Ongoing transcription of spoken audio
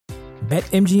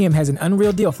BetMGM has an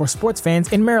unreal deal for sports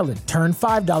fans in Maryland. Turn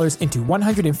 $5 into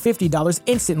 $150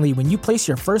 instantly when you place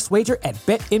your first wager at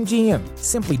BetMGM.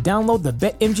 Simply download the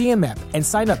BetMGM app and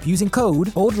sign up using code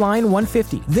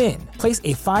OldLine150. Then, place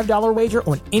a $5 wager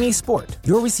on any sport.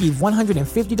 You'll receive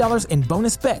 $150 in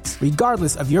bonus bets,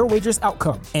 regardless of your wager's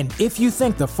outcome. And if you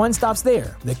think the fun stops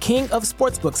there, the King of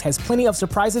Sportsbooks has plenty of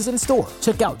surprises in store.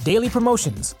 Check out daily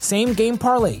promotions, same-game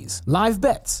parlays, live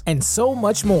bets, and so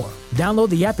much more. Download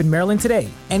the app in Maryland today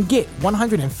and get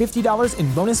 $150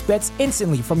 in bonus bets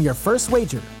instantly from your first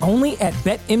wager. Only at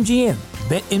BetMGM.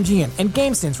 BetMGM and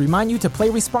GameSense remind you to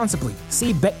play responsibly.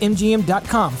 See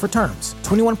BetMGM.com for terms.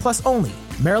 21 plus only.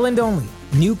 Maryland only.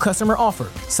 New customer offer.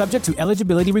 Subject to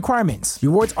eligibility requirements.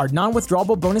 Rewards are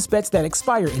non-withdrawable bonus bets that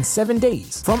expire in 7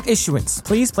 days. From issuance,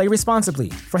 please play responsibly.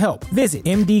 For help, visit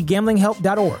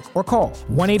mdgamblinghelp.org or call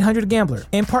 1-800-GAMBLER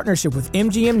in partnership with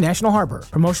MGM National Harbor.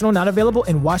 Promotional not available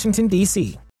in Washington,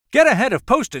 D.C. Get ahead of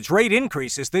postage rate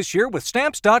increases this year with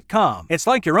Stamps.com. It's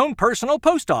like your own personal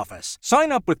post office.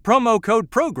 Sign up with promo code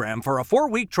PROGRAM for a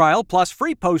 4-week trial plus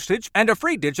free postage and a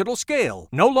free digital scale.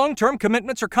 No long-term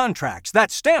commitments or contracts.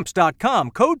 That's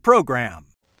Stamps.com, code PROGRAM.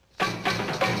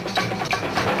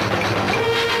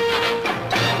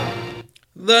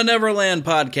 The Neverland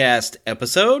Podcast,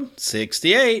 episode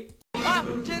 68. Up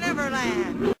to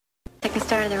Neverland. Take a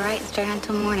start to the right and stay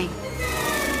until morning.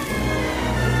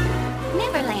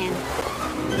 Neverland.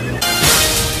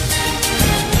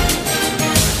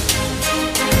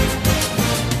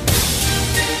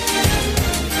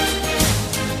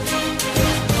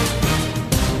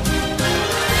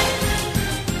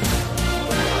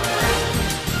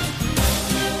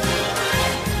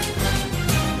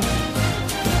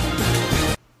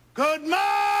 Good morning,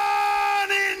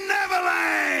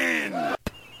 Neverland!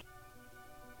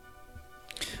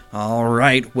 All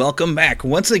right, welcome back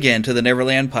once again to the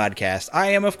Neverland Podcast. I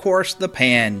am, of course, the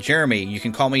Pan, Jeremy. You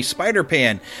can call me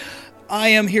Spider-Pan. I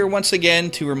am here once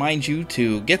again to remind you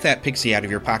to get that pixie out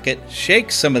of your pocket,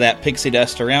 shake some of that pixie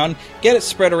dust around, get it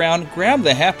spread around, grab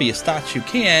the happiest thoughts you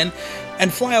can,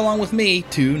 and fly along with me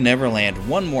to Neverland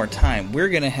one more time. We're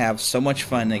going to have so much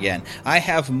fun again. I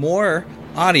have more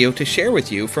audio to share with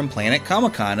you from Planet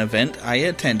Comicon event I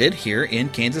attended here in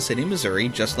Kansas City, Missouri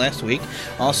just last week.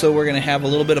 Also, we're going to have a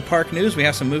little bit of park news, we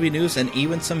have some movie news, and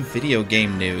even some video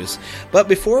game news. But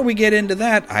before we get into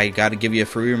that, I got to give you a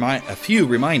few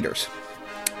reminders.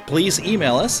 Please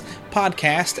email us,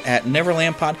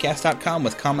 podcast@neverlandpodcast.com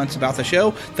with comments about the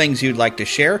show, things you'd like to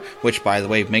share, which, by the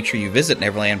way, make sure you visit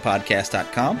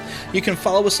neverlandpodcast.com. You can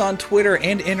follow us on Twitter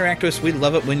and interact with us. We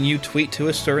love it when you tweet to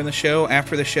us during the show,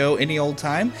 after the show, any old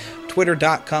time.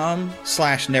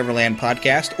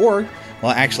 Twitter.com/neverlandpodcast, or,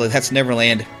 well, actually, that's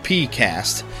Neverland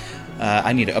PCast.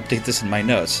 I need to update this in my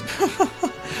notes.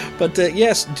 But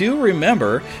yes, do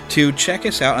remember to check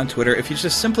us out on Twitter. If you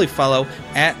just simply follow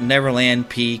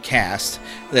 @NeverlandPcast,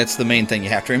 that's the main thing you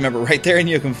have to remember right there, and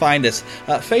you can find us.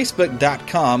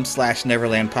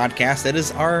 Facebook.com/NeverlandPodcast. That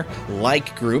is our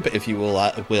like group, if you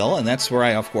will, and that's where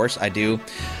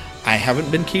I haven't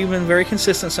been keeping very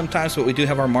consistent sometimes, but we do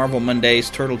have our Marvel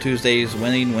Mondays, Turtle Tuesdays,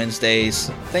 Winning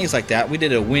Wednesdays, things like that. We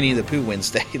did a Winnie the Pooh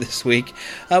Wednesday this week.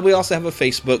 We also have a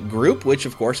Facebook group, which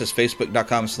of course is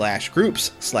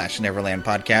facebook.com/groups/Neverland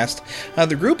Podcast.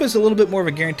 The group is a little bit more of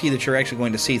a guarantee that you're actually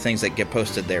going to see things that get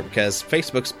posted there, because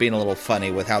Facebook's being a little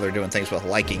funny with how they're doing things with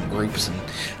liking groups, and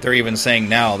they're even saying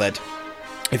now that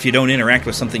if you don't interact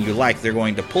with something you like, they're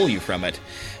going to pull you from it.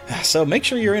 So make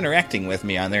sure you're interacting with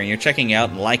me on there and you're checking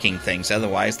out and liking things.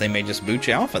 Otherwise, they may just boot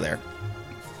you off of there.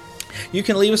 You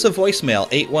can leave us a voicemail,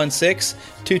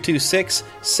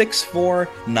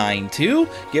 816-226-6492.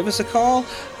 Give us a call.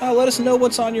 Let us know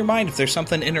what's on your mind. If there's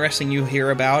something interesting you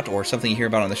hear about or something you hear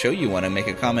about on the show you want to make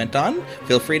a comment on,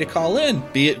 feel free to call in.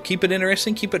 Keep it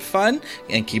interesting, keep it fun,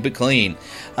 and keep it clean.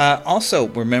 Also,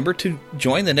 remember to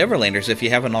join the Neverlanders if you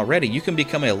haven't already. You can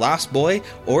become a Lost Boy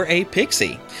or a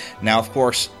Pixie. Now, of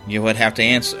course, you would have to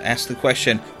ask the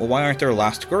question, well, why aren't there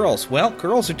Lost Girls? Well,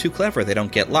 girls are too clever. They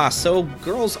don't get lost, so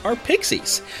girls are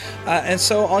Pixies. And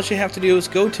so all you have to do is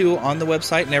go to, on the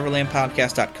website,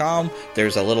 neverlandpodcast.com.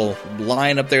 There's a little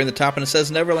line up there in the top, and it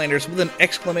says Neverlanders with an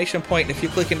exclamation point. If you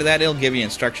click into that, it'll give you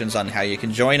instructions on how you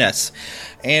can join us.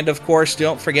 And, of course,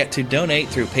 don't forget to donate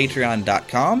through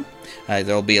patreon.com.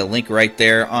 There'll be a link right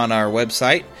there on our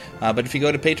website. But if you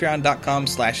go to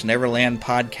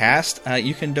patreon.com/NeverlandPodcast,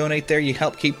 you can donate there. You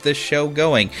help keep this show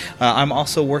going. I'm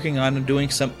also working on doing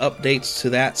some updates to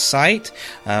that site,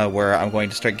 where I'm going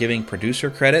to start giving producer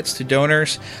credits to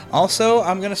donors. Also,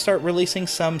 I'm going to start releasing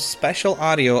some special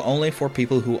audio only for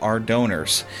people who are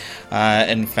donors.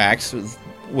 In fact,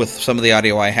 with some of the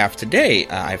audio I have today.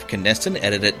 I've condensed and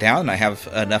edited it down. I have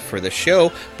enough for the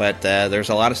show, but there's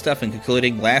a lot of stuff,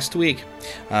 including last week.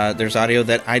 There's audio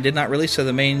that I did not release to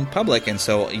the main public, and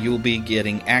so you'll be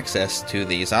getting access to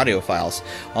these audio files.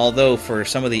 Although for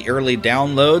some of the early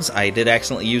downloads, I did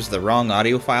accidentally use the wrong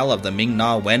audio file of the Ming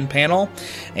Na Wen panel,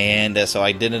 and so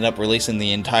I did end up releasing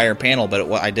the entire panel,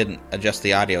 but I didn't adjust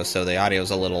the audio, so the audio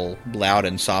is a little loud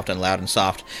and soft,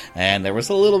 and there was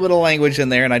a little bit of language in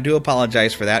there, and I do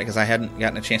apologize for that because I hadn't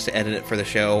gotten a chance to edit it for the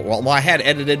show. Well, I had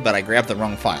edited, but I grabbed the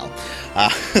wrong file.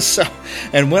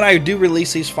 And when I do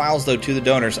release these files, though, to the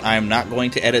donors, I'm not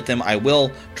going to edit them. I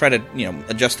will try to,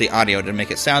 adjust the audio to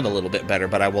make it sound a little bit better,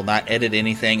 but I will not edit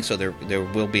anything, so there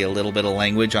will be a little bit of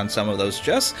language on some of those,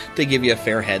 just to give you a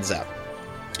fair heads up.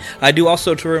 I do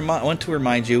also want to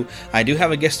remind you, I do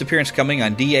have a guest appearance coming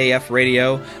on DAF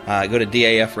Radio. Go to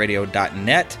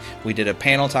dafradio.net. We did a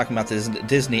panel talking about this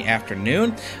Disney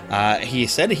afternoon. He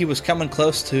said he was coming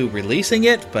close to releasing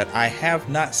it, but I have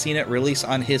not seen it release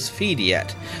on his feed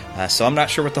yet. So I'm not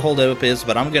sure what the holdup is,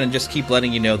 but I'm going to just keep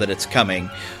letting you know that it's coming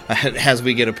as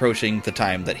we get approaching the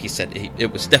time that he said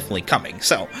it was definitely coming.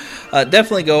 So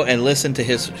definitely go and listen to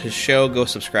his show. Go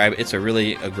subscribe. It's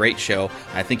a great show.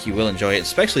 I think you will enjoy it,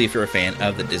 especially if you're a fan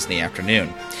of the Disney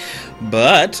Afternoon.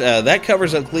 But that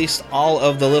covers at least all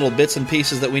of the little bits and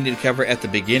pieces that we need to cover at the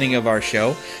beginning of our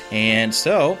show. And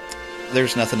so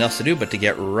there's nothing else to do but to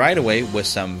get right away with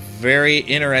some very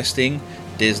interesting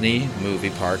Disney movie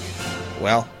park.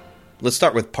 Well, let's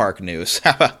start with park news.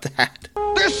 How about that?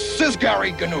 This is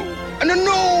Gary Gnu, and the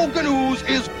No Gnu's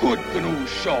is Good Gnu's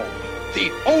show. The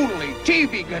only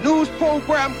TV Gnu's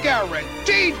program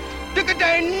guaranteed to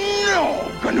contain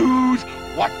no Gnu's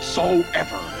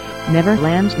whatsoever.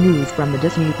 Neverland news from the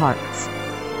Disney parks.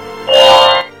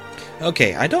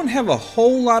 Okay, I don't have a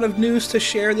whole lot of news to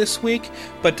share this week,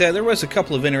 but there was a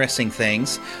couple of interesting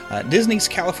things. Disney's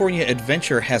California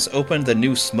Adventure has opened the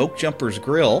new Smoke Jumpers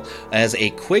Grill as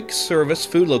a quick service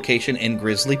food location in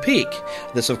Grizzly Peak.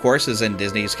 This, of course, is in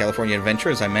Disney's California Adventure,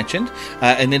 as I mentioned,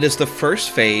 and it is the first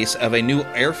phase of a new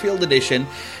airfield edition,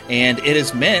 and it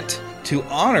is meant to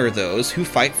honor those who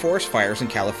fight forest fires in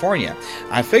California.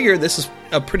 I figure this is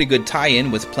a pretty good tie-in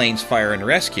with Planes Fire and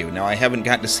Rescue. Now, I haven't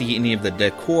gotten to see any of the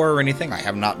decor or anything. I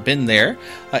have not been there.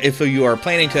 If you are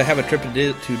planning to have a trip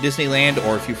to Disneyland,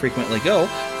 or if you frequently go,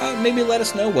 maybe let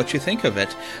us know what you think of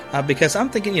it. Because I'm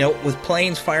thinking, with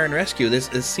Planes Fire and Rescue,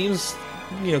 it seems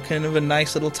kind of a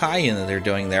nice little tie-in that they're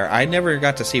doing there. I never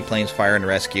got to see Planes Fire and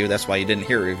Rescue. That's why you didn't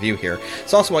hear a review here.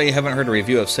 It's also why you haven't heard a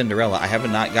review of Cinderella. I have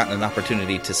not gotten an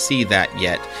opportunity to see that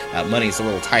yet. Money's a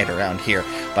little tight around here,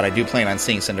 but I do plan on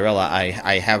seeing Cinderella.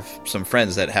 I have some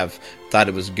friends that have thought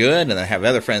it was good, and I have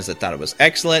other friends that thought it was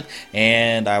excellent,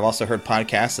 and I've also heard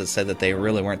podcasts that said that they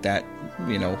really weren't that,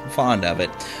 fond of it.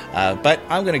 But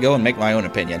I'm going to go and make my own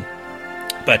opinion.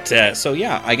 But,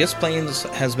 I guess Planes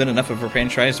has been enough of a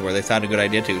franchise where they thought a good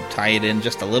idea to tie it in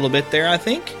just a little bit there, I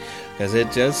think, because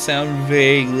it does sound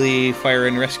vaguely fire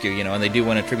and rescue, and they do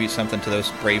want to attribute something to those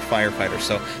brave firefighters,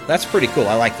 so that's pretty cool.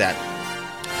 I like that.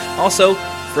 Also,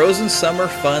 Frozen Summer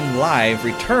Fun Live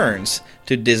returns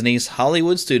to Disney's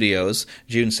Hollywood Studios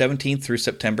June 17th through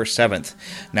September 7th.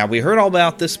 Now, we heard all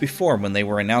about this before when they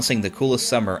were announcing the coolest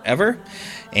summer ever,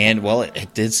 and, well,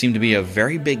 it did seem to be a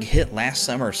very big hit last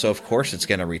summer, so of course it's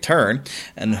going to return.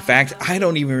 And in fact, I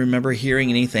don't even remember hearing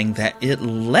anything that it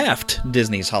left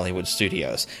Disney's Hollywood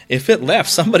Studios. If it left,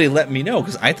 somebody let me know,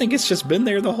 because I think it's just been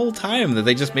there the whole time, that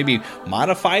they just maybe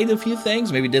modified a few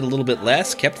things, maybe did a little bit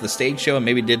less, kept the stage show, and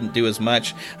maybe didn't do as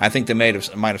much. I think they might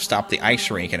have stopped the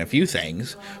ice rink and a few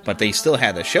things, but they still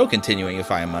had the show continuing,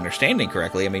 if I am understanding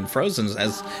correctly. I mean, Frozen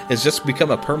has just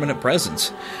become a permanent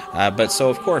presence. But so,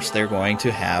 of course, they're going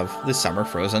to have the Summer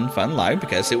Frozen Fun Live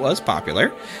because it was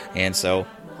popular. And so,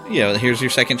 here's your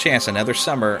second chance, another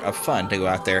summer of fun to go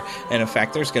out there. And in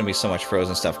fact, there's going to be so much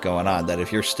Frozen stuff going on that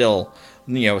if you're still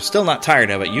not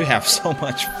tired of it, you have so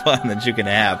much fun that you can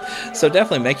have. So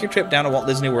definitely make your trip down to Walt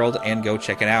Disney World and go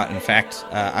check it out. In fact,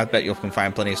 I bet you can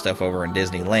find plenty of stuff over in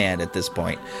Disneyland at this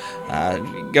point.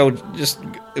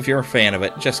 If you're a fan of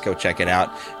it, just go check it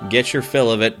out. Get your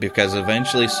fill of it, because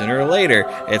eventually, sooner or later,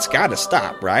 it's got to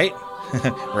stop, right?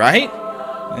 Right?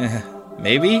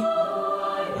 Maybe?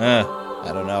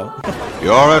 I don't know.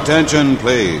 Your attention,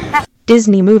 please.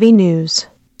 Disney movie news.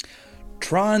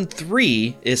 Tron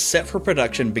 3 is set for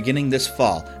production beginning this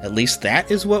fall. At least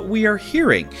that is what we are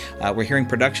hearing. We're hearing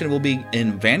production will be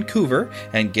in Vancouver,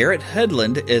 and Garrett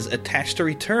Hedlund is attached to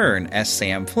return as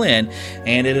Sam Flynn,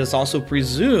 and it is also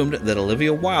presumed that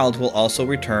Olivia Wilde will also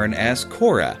return as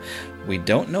Cora. We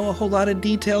don't know a whole lot of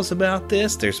details about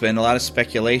this. There's been a lot of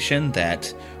speculation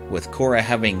that with Korra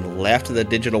having left the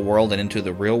digital world and into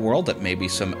the real world, that maybe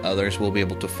some others will be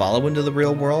able to follow into the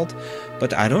real world.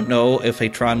 But I don't know if a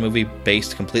Tron movie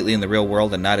based completely in the real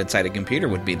world and not inside a computer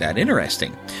would be that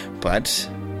interesting. But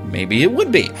maybe it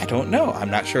would be. I don't know. I'm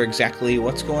not sure exactly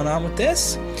what's going on with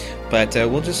this. But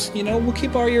we'll just, we'll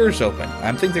keep our ears open.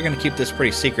 I think they're going to keep this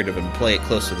pretty secretive and play it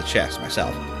close to the chest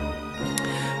myself.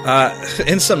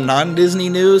 In some non-Disney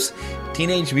news,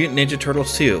 Teenage Mutant Ninja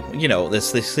Turtles 2,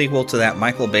 this the sequel to that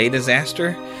Michael Bay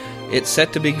disaster, it's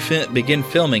set to begin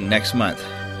filming next month.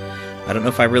 I don't know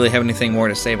if I really have anything more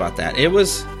to say about that. It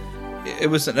was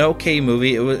an okay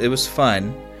movie. It was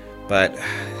fun, but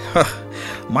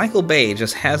Michael Bay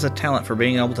just has a talent for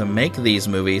being able to make these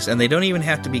movies, and they don't even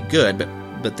have to be good,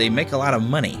 but they make a lot of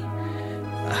money.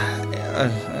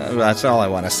 That's all I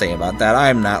want to say about that.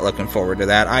 I'm not looking forward to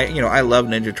that. I love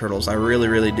Ninja Turtles. I really,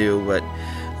 really do, but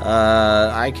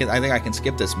I think I can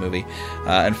skip this movie.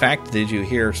 In fact, did you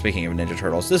hear, speaking of Ninja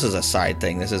Turtles, this is a side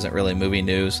thing. This isn't really movie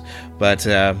news, but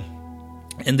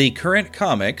in the current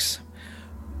comics,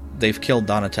 they've killed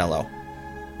Donatello.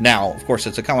 Now, of course,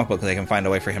 it's a comic book, and they can find a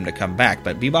way for him to come back,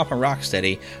 but Bebop and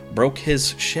Rocksteady broke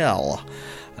his shell.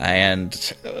 And,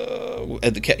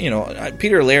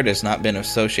 Peter Laird has not been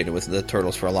associated with the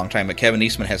Turtles for a long time, but Kevin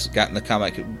Eastman has gotten the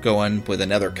comic going with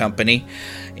another company.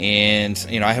 And,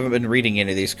 I haven't been reading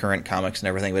any of these current comics and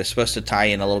everything, but it's supposed to tie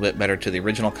in a little bit better to the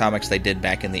original comics they did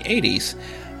back in the 80s.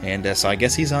 And so I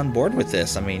guess he's on board with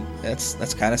this. I mean,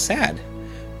 that's kind of sad.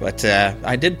 But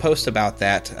I did post about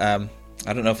that.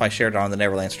 I don't know if I shared it on the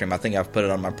Neverland stream. I think I've put it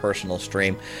on my personal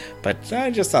stream, but I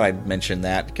just thought I'd mention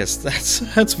that because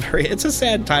it's a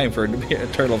sad time for to be a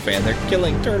turtle fan. They're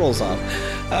killing turtles off.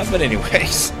 But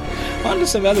anyways, on to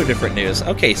some other different news.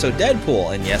 Okay, so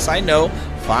Deadpool, and yes, I know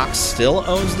Fox still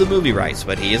owns the movie rights,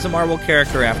 but he is a Marvel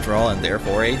character after all, and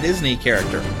therefore a Disney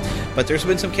character. But there's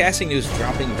been some casting news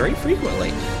dropping very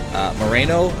frequently.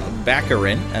 Moreno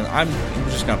Baccarin, and I'm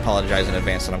just going to apologize in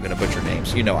advance that I'm going to butcher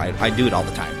names. I do it all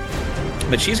the time.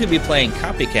 But she's going to be playing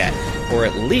Copycat, or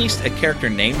at least a character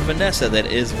named Vanessa that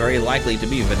is very likely to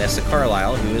be Vanessa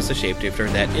Carlyle, who is the shapeshifter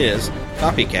that is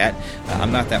Copycat.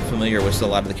 I'm not that familiar with a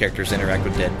lot of the characters that interact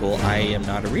with Deadpool. I am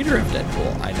not a reader of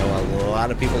Deadpool. I know a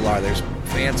lot of people are. There's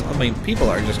fans, people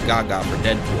are just gaga for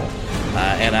Deadpool.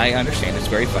 And I understand it's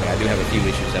very funny. I do have a few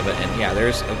issues of it. And yeah,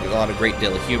 there's a lot of great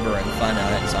deal of humor and fun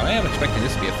on it. So I am expecting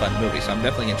this to be a fun movie. So I'm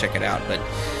definitely going to check it out. But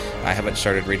I haven't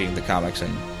started reading the comics,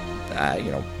 and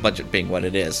budget being what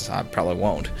it is, I probably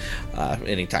won't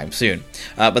anytime soon.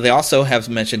 But they also have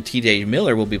mentioned T.J.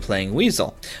 Miller will be playing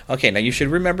Weasel. Okay, now you should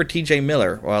remember T.J.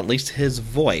 Miller, or at least his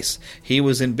voice. He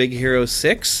was in Big Hero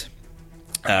 6.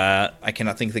 I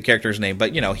cannot think of the character's name,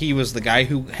 but, he was the guy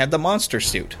who had the monster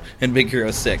suit in Big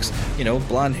Hero 6.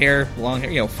 Blonde hair, long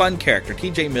hair, fun character.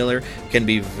 T.J. Miller can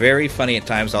be very funny at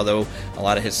times, although a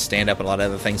lot of his stand-up and a lot of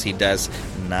other things he does,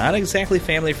 not exactly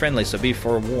family-friendly, so be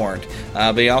forewarned.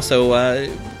 But he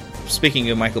also,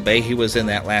 speaking of Michael Bay, he was in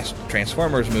that last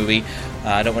Transformers movie.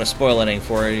 I don't want to spoil anything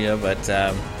for you,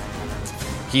 but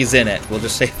he's in it. We'll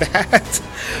just say that.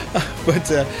 But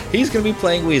he's going to be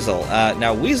playing Weasel.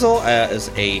 Now, Weasel is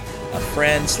a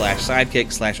friend /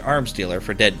 sidekick / arms dealer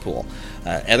for Deadpool.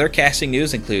 Other casting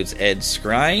news includes Ed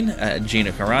Skrein,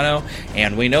 Gina Carano,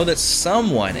 and we know that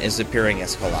someone is appearing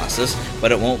as Colossus,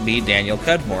 but it won't be Daniel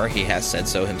Cudmore. He has said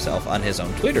so himself on his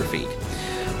own Twitter feed.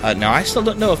 Now, I still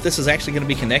don't know if this is actually going to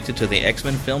be connected to the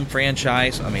X-Men film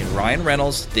franchise. I mean, Ryan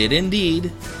Reynolds did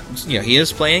indeed. He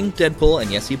is playing Deadpool,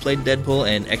 and yes, he played Deadpool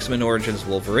in X-Men Origins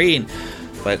Wolverine,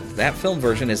 but that film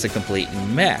version is a complete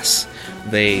mess.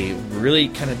 They really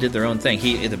kind of did their own thing.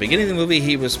 At the beginning of the movie,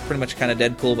 he was pretty much kind of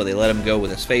Deadpool, but they let him go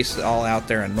with his face all out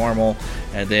there and normal,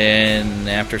 and then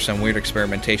after some weird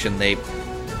experimentation, they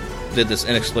did this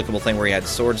inexplicable thing where he had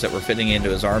swords that were fitting into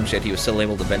his arms, yet he was still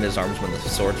able to bend his arms when the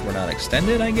swords were not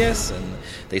extended, I guess, and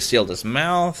they sealed his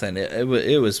mouth, and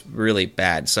it was really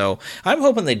bad. So I'm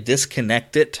hoping they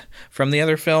disconnect it from the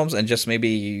other films and just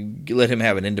maybe let him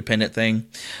have an independent thing,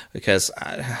 because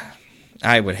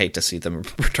I would hate to see them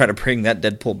try to bring that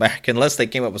Deadpool back unless they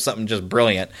came up with something just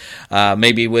brilliant.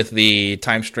 Maybe with the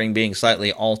time string being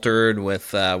slightly altered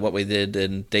with what we did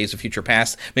in Days of Future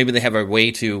Past. Maybe they have a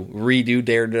way to redo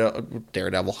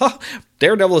Daredevil.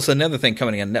 Daredevil is another thing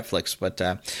coming on Netflix,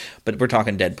 but we're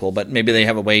talking Deadpool. But maybe they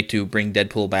have a way to bring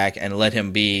Deadpool back and let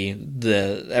him be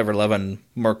the ever-loving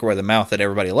Merc with the mouth that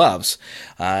everybody loves,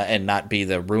 and not be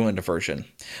the ruined version.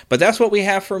 But that's what we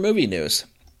have for movie news.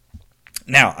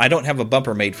 Now, I don't have a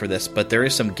bumper made for this, but there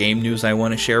is some game news I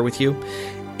want to share with you.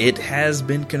 It has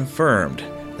been confirmed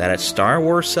that at Star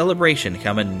Wars Celebration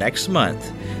coming next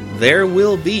month, there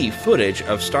will be footage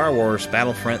of Star Wars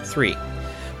Battlefront 3.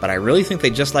 but I really think they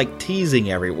just like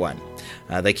teasing everyone.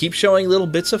 They keep showing little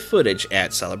bits of footage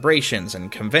at celebrations and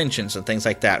conventions and things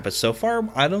like that, but so far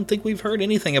I don't think we've heard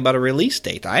anything about a release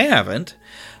date. I haven't.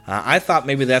 I thought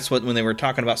maybe that's what, when they were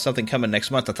talking about something coming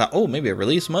next month, I thought, oh, maybe a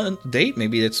release date,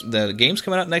 maybe it's the game's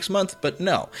coming out next month, but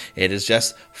no, it is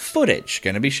just footage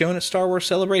going to be shown at Star Wars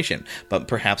Celebration, but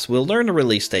perhaps we'll learn a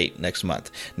release date next month.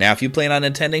 Now, if you plan on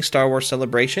attending Star Wars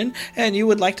Celebration and you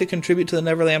would like to contribute to the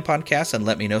Neverland podcast and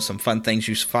let me know some fun things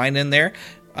you find in there,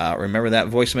 remember that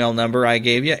voicemail number I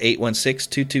gave you,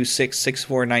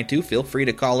 816-226-6492. Feel free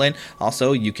to call in.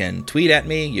 Also, you can tweet at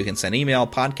me. You can send email,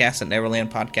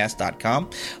 podcast@neverlandpodcast.com.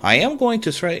 I am going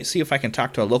to see if I can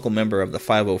talk to a local member of the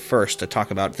 501st to talk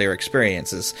about their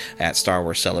experiences at Star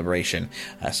Wars Celebration.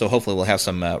 So hopefully we'll have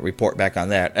some report back on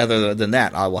that. Other than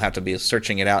that, I will have to be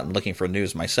searching it out and looking for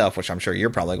news myself, which I'm sure you're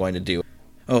probably going to do.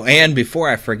 Oh, and before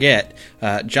I forget,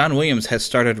 John Williams has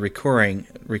started recording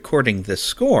the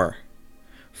score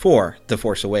for The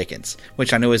Force Awakens,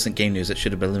 which I know isn't game news. It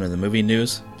should have been in the movie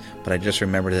news, but I just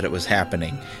remembered that it was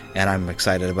happening, and I'm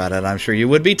excited about it. I'm sure you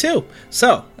would be too.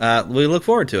 So, we look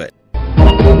forward to it.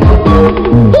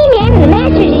 He-Man and the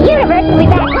Masters of the Universe will be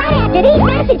back right after these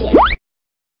messages.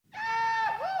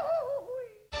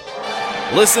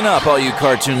 Listen up, all you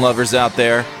cartoon lovers out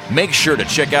there. Make sure to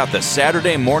check out the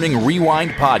Saturday Morning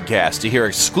Rewind podcast to hear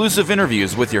exclusive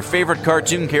interviews with your favorite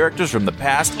cartoon characters from the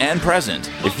past and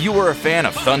present. If you were a fan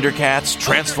of Thundercats,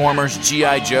 Transformers,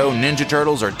 G.I. Joe, Ninja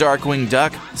Turtles, or Darkwing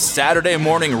Duck, Saturday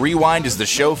Morning Rewind is the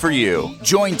show for you.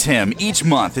 Join Tim each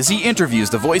month as he interviews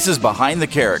the voices behind the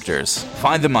characters.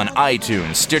 Find them on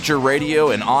iTunes, Stitcher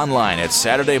Radio, and online at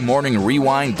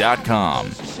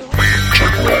SaturdayMorningRewind.com.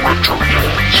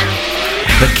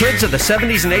 The kids of the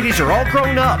 70s and 80s are all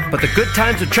grown up, but the good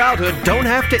times of childhood don't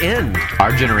have to end.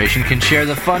 Our generation can share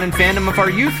the fun and fandom of our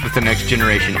youth with the next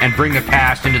generation and bring the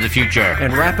past into the future.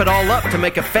 And wrap it all up to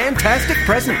make a fantastic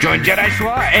present. Join Jedi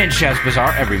Schwa and Shaz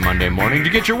Bazaar every Monday morning to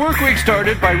get your work week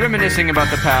started by reminiscing about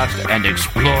the past and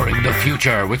exploring the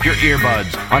future with your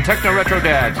earbuds on Techno Retro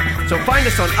Dads. So find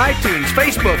us on iTunes,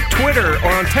 Facebook, Twitter,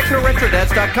 or on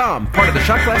TechnoRetroDads.com, part of the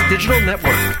Shot Glass Digital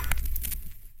Network.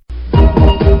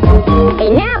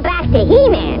 And now back to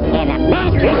He-Man and the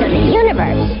Masters of the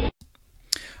Universe.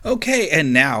 Okay,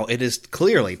 and now it is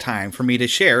clearly time for me to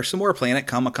share some more Planet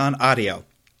Comicon audio.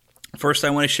 First, I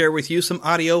want to share with you some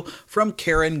audio from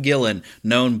Karen Gillan,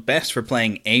 known best for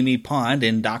playing Amy Pond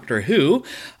in Doctor Who.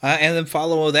 And then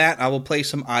follow that, I will play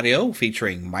some audio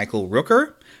featuring Michael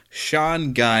Rooker,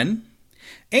 Sean Gunn,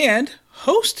 and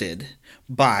hosted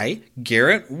by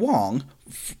Garrett Wang,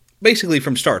 basically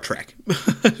from Star Trek.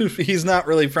 He's not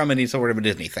really from any sort of a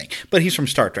Disney thing, but he's from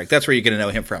Star Trek. That's where you're going to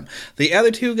know him from. The other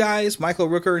two guys, Michael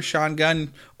Rooker and Sean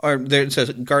Gunn, are there's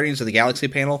a Guardians of the Galaxy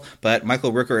panel, but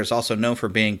Michael Rooker is also known for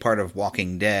being part of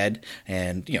Walking Dead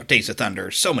and, Days of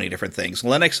Thunder, so many different things.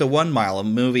 Lennox of 1 Mile, a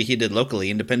movie he did locally,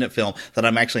 independent film that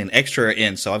I'm actually an extra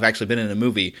in, so I've actually been in a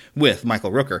movie with Michael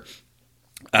Rooker.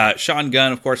 Sean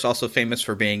Gunn, of course, also famous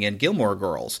for being in Gilmore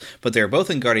Girls, but they're both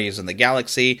in Guardians of the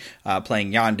Galaxy,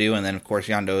 playing Yondu, and then, of course,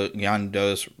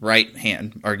 Yondu's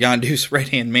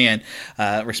right-hand man,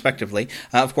 respectively.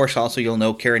 Of course, also, you'll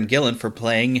know Karen Gillan for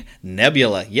playing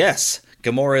Nebula. Yes,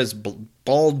 Gamora's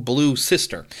bald blue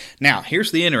sister. Now,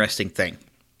 here's the interesting thing.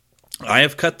 I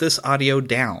have cut this audio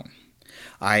down.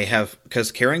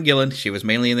 Because Karen Gillan, she was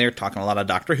mainly in there talking a lot of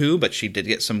Doctor Who, but she did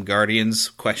get some Guardians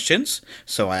questions,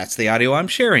 so that's the audio I'm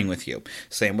sharing with you.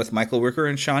 Same with Michael Rooker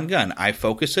and Sean Gunn. I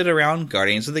focused it around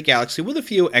Guardians of the Galaxy with a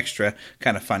few extra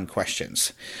kind of fun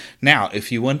questions. Now,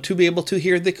 if you want to be able to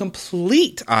hear the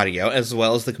complete audio, as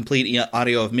well as the complete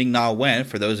audio of Ming-Na Wen,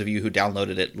 for those of you who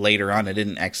downloaded it later on and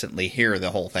didn't accidentally hear the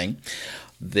whole thing,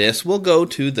 this will go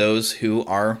to those who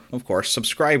are, of course,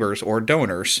 subscribers or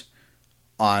donors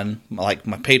on like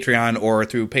my Patreon or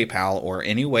through PayPal or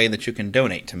any way that you can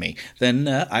donate to me. Then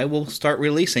I will start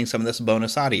releasing some of this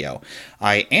bonus audio.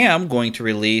 I am going to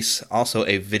release also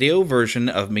a video version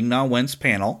of Ming-Na Wen's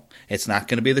panel. It's not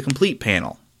going to be the complete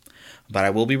panel, but I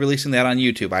will be releasing that on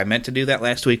YouTube. I meant to do that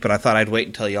last week, but I thought I'd wait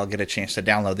until y'all get a chance to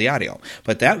download the audio.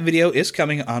 But that video is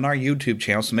coming on our YouTube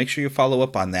channel, so make sure you follow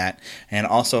up on that. And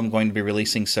also, I'm going to be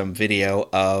releasing some video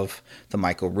of the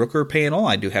Michael Rooker panel.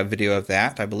 I do have video of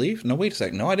that, I believe. No, wait a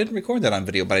second. No, I didn't record that on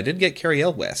video, but I did get Carrie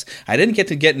Elwes. I didn't get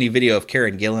to get any video of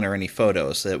Karen Gillan or any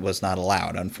photos. It was not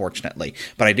allowed, unfortunately.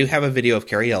 But I do have a video of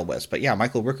Carrie Elwes. But yeah,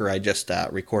 Michael Rooker, I just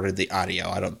recorded the audio.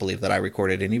 I don't believe that I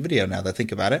recorded any video now that I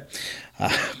think about it,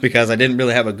 because I didn't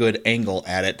really have a good angle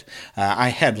at it. I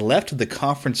had left the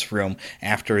conference room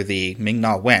after the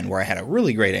Ming-Na Wen, where I had a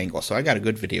really great angle, so I got a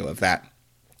good video of that.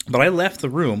 But I left the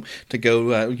room to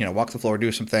go, walk the floor,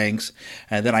 do some things,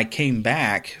 and then I came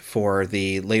back for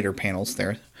the later panels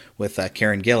there with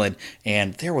Karen Gillan,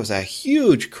 and there was a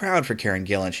huge crowd for Karen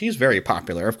Gillan. She's very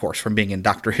popular, of course, from being in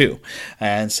Doctor Who,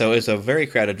 and so it was a very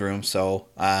crowded room, so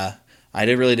I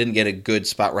really didn't get a good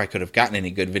spot where I could have gotten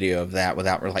any good video of that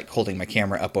without like holding my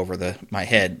camera up over my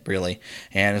head, really.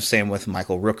 And the same with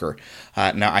Michael Rooker.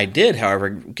 Now, I did, however,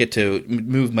 get to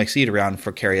move my seat around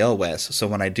for Carrie Elwes, so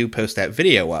when I do post that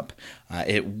video up,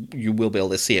 you will be able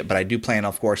to see it. But I do plan,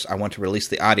 of course, I want to release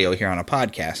the audio here on a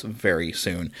podcast very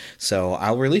soon. So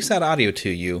I'll release that audio to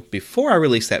you before I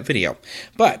release that video.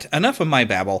 But enough of my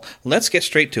babble. Let's get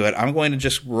straight to it. I'm going to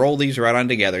just roll these right on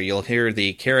together. You'll hear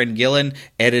the Karen Gillan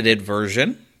edited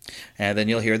version. And then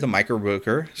you'll hear the Michael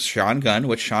Rooker, Sean Gunn,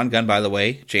 which Sean Gunn, by the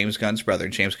way, James Gunn's brother.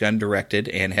 James Gunn directed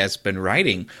and has been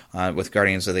writing with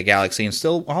Guardians of the Galaxy and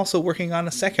still also working on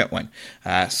a second one.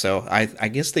 So I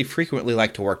guess they frequently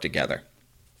like to work together.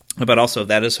 But also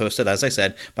that is hosted, as I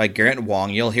said, by Garrett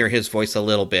Wong. You'll hear his voice a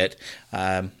little bit.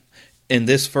 In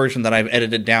this version that I've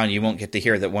edited down, you won't get to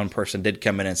hear that one person did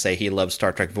come in and say he loves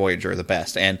Star Trek Voyager the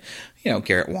best. And,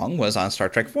 Garrett Wong was on Star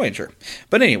Trek Voyager.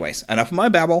 But anyways, enough of my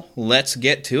babble. Let's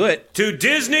get to it. To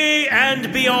Disney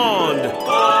and beyond.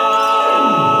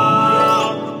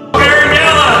 Karen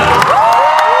Gillan!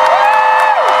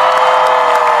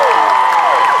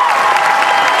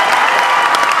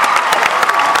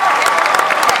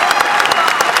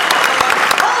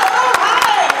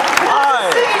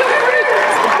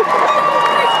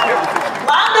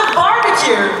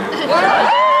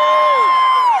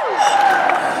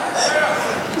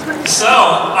 So,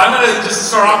 I'm going to just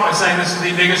start off by saying this is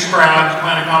the biggest crowd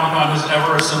Planet Comicon has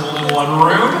ever assembled in one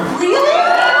room. Really?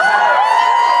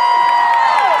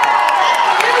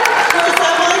 You're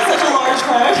assembling such a large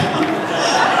crowd.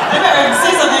 I better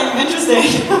say something interesting.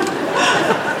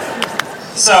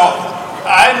 So,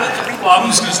 I'm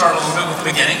just going to start a little bit with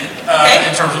the beginning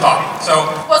in terms of talking. So,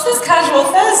 what's this casual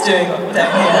Fez doing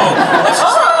down here? Let's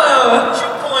just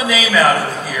pull a name out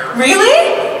of here.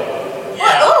 Really?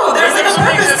 Yeah. Oh, there's like a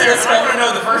purpose to this. I want to know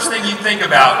the first thing you think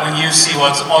about when you see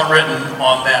what's written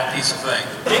on that piece of thing.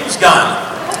 James Gunn.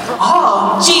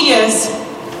 Oh, genius.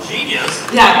 Genius?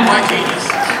 Yeah. Why genius?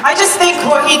 I just think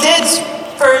what he did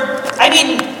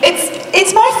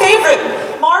it's my favorite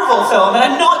Marvel film, and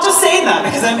I'm not just saying that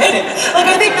because I'm in it. Like,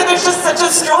 I think that there's just such a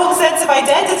strong sense of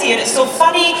identity, and it's so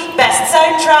funny, best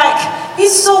soundtrack.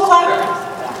 He's so clever.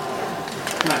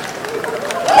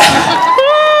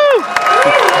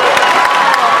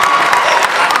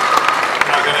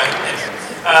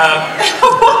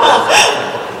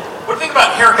 What do you think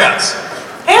about haircuts?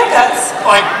 Haircuts?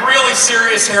 Like really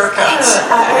serious haircuts.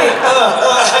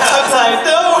 Sometimes,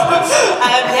 no.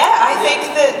 Yeah, I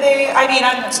think that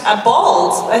I'm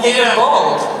bald. I think I'm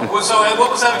bald. So,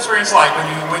 what was that experience like when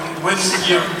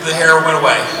the hair went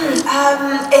away?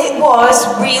 It was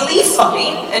really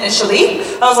funny initially.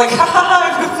 I was like,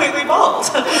 I'm completely bald.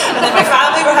 And then my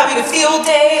family were having a field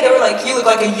day. They were like, you look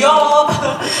like a yob.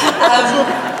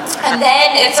 And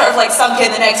then it sort of like sunk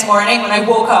in the next morning when I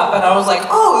woke up and I was like,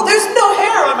 oh, there's no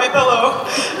hair on my pillow.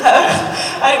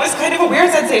 And it was kind of a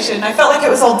weird sensation. I felt like it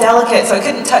was all delicate, so I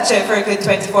couldn't touch it for a good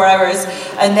 24 hours.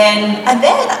 And then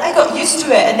I got used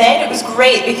to it, and then it was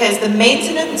great because the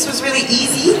maintenance was really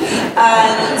easy.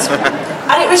 And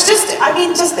it was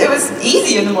it was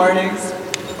easy in the mornings.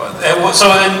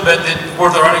 Were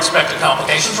there unexpected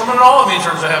complications from it all? I mean, in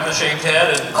terms of having a shaved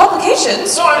head and complications.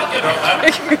 So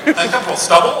a couple of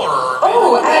stubble or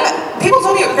people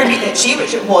told me it was going to be itchy,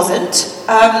 which it wasn't.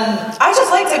 I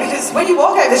just liked it because when you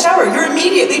walk out of the shower, you're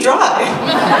immediately dry.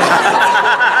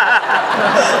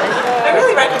 I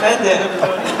really recommend it.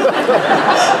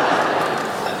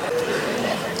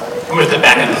 I'm going to get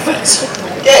back into the fence.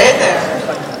 Get in there.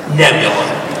 Nebula.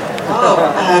 Oh,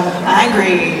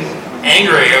 angry.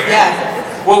 Angry, okay.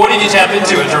 Yeah. Well, what did you tap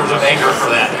into in terms of anger for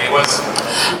that? I mean,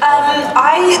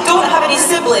 I don't have any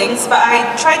siblings, but I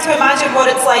try to imagine what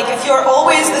it's like if you're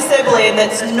always the sibling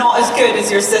that's not as good as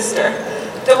your sister.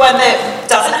 The one that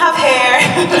doesn't have hair.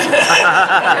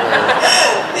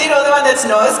 The one that's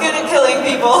not as good at killing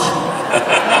people.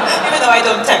 Even though I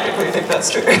don't technically think that's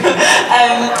true.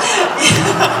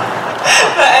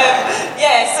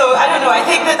 So I don't know, I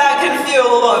think that can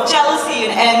fuel a lot of jealousy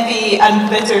and envy and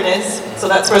bitterness. So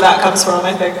that's where that comes from,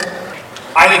 I think.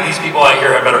 I think these people out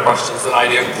here have better questions than I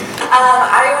do.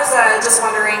 I was just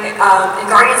wondering, in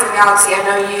Guardians of the Galaxy, I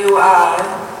know you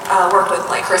worked with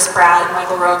like Chris Pratt and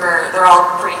Michael Rooker. They're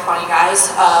all pretty funny guys.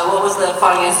 What was the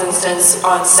funniest instance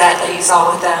on set that you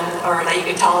saw with them, or that you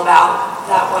could tell about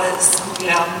that was,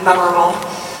 memorable?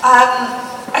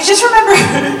 I just remember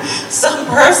some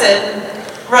person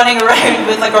running around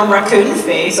with like a raccoon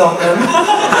face on them.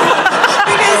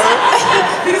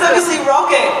 because obviously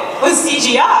Rocket was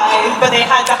CGI, but they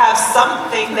had to have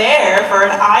something there for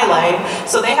an eye line.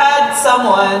 So they had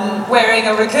someone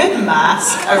wearing a raccoon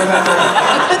mask, I remember.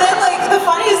 But then like the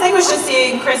funniest thing was just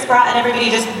seeing Chris Pratt and everybody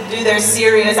just do their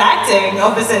serious acting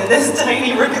opposite this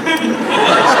tiny raccoon.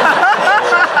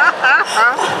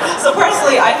 So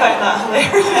personally, I found that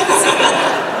hilarious.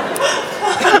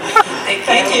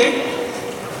 Thank you.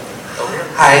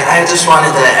 Hi, I just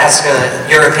wanted to ask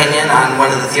your opinion on one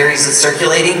of the theories that's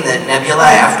circulating, that Nebula,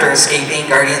 after escaping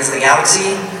Guardians of the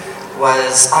Galaxy,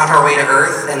 was on her way to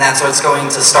Earth, and that's what's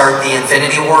going to start the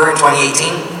Infinity War in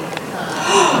 2018.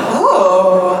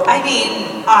 Oh, I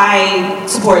mean, I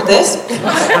support this.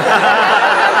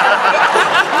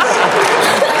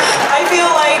 I feel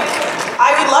like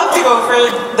I would love to go for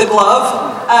the glove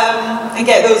and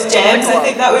get those gems. I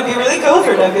think that would be really cool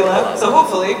for Nebula, so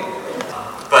hopefully.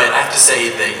 But I have to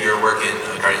say that your work in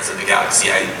Guardians of the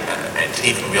Galaxy, I didn't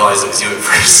even realize it was you at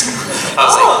first. I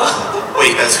was like,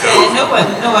 wait, that's who? No one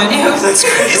knew. That's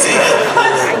crazy.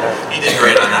 You did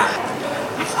great on that.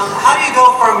 How do you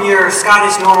go from your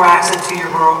Scottish normal accent to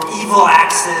your more evil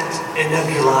accent in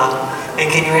Nebula? And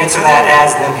can you answer that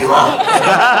as Nebula?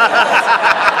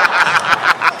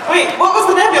 Wait, what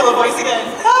was the Nebula voice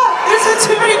again? There's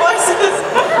been too many voices.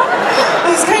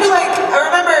 It was kind of like, I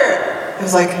remember, it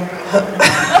was like,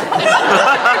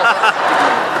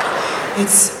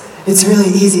 it's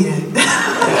really easy to. That's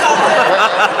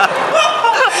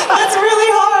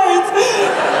really hard.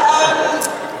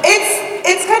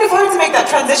 It's kind of hard to make that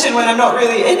transition when I'm not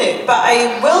really in it, but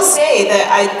I will say that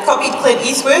I copied Clint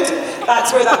Eastwood.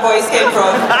 That's where that voice came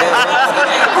from.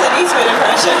 Clint Eastwood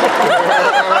impression.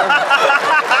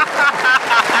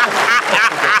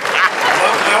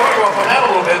 I want to go up on that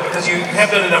a little bit because you have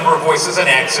done a number of voices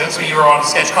and accents. You were on a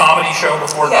sketch comedy show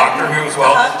before Doctor Who as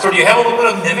well. So do you have a little bit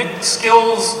of mimic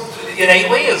skills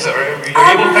innately? Are you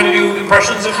able to kind of do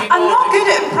impressions of people? I'm not good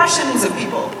at impressions of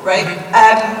people, right?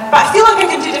 But I feel like I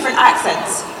can do different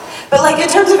accents. But like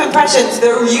in terms of impressions,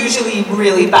 they're usually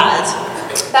really bad.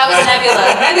 That was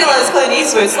Nebula. Nebula is Clint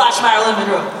Eastwood / Marilyn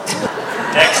Monroe.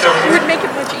 Next over here. It would make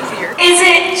it much easier. Is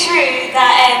it true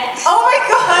that oh my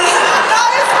god,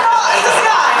 that is not a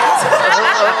disguise.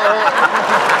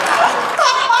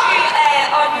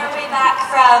 On your way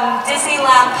back from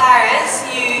Disneyland Paris,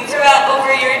 you threw out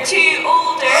over your two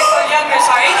younger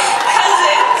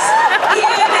cousins,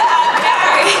 Ian and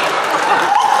Gary.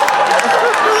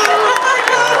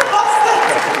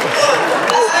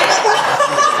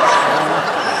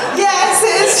 Yes,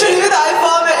 it is true that I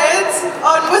vomited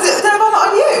on, did I vomit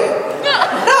on you?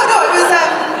 No, it was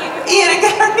Ian and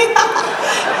Gary.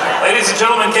 Ladies and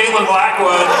gentlemen, Caitlin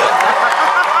Blackwood.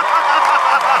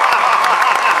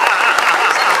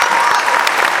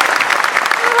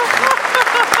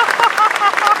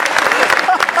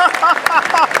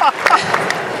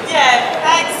 Yeah,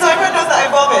 thanks. So everyone knows that I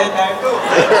vomited now. Cool.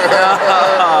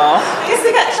 I used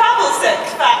to get travel sick,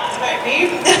 fact about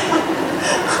me.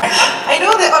 I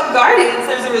know that on Guardians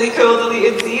there's a really cool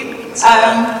deleted scene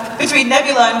between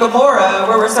Nebula and Gamora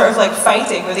where we're sort of like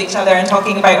fighting with each other and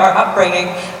talking about our upbringing,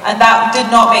 and that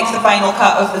did not make the final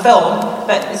cut of the film,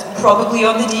 but is probably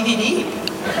on the DVD.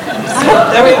 So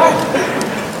there we are.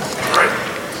 Right.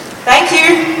 Thank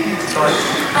you. Sorry.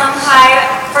 Hi.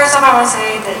 First off, I want to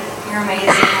say that you're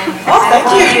amazing. Oh, thank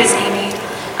you. I love you as Amy.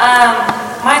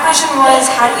 My question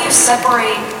was, how do you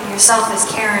separate yourself as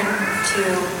Karen to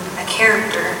a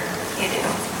character you do?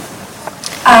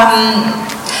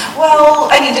 Well,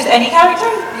 I mean, just any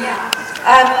character? Yeah.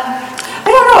 I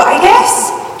don't know, I guess.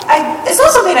 It's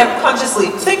not something I consciously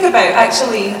think about,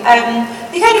 actually.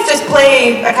 You kind of just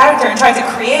play a character and try to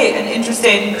create an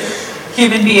interesting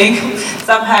human being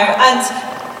somehow. And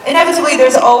inevitably,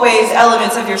 there's always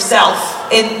elements of yourself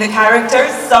in the characters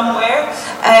somewhere.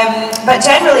 But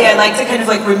generally, I like to kind of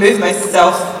like remove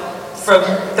myself from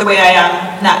the way I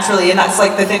am naturally, and that's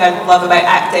like the thing I love about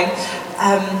acting.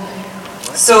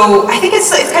 So I think it's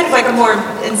kind of like a more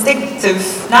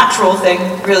instinctive, natural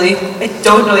thing, really. I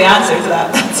don't know the answer to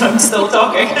that, so I'm still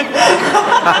talking.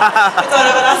 I don't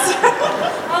have an answer.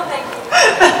 Well, thank you.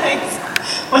 Thanks.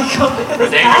 My God, look at The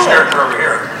this dangerous palette. character over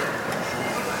here.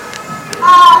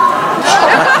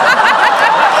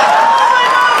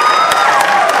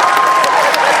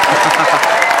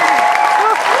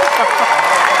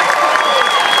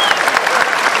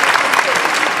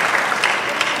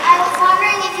 I was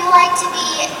wondering if you like to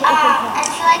be, if you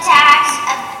like to act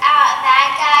a bad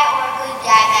guy or a good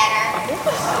guy better.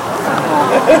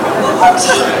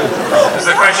 Is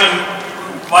the question,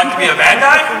 like to be a bad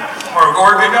guy or a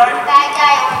good guy? Bad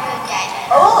guy or a good guy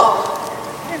better. Oh.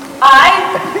 I,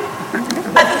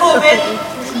 at the moment,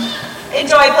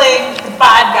 enjoy playing the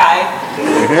bad guy.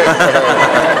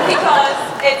 Because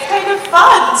it's kind of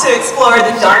fun to explore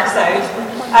the dark side.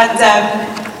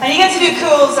 And you get to do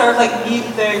cool sort of like neat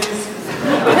things.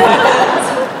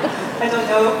 I don't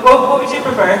know. What would you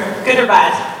prefer? Good or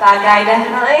bad? Bad guy,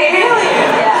 definitely. Really?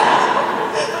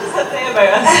 Yeah. What does that say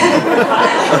about us?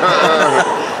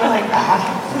 We're like bad.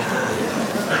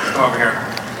 Over here.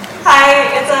 Hi,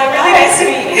 it's really nice to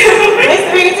meet you. Nice to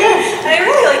meet you too. I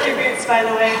really like your boots, by the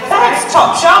way. Thanks,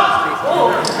 Top Shop. Oh,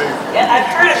 yeah, I've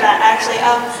heard of that actually.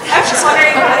 I was just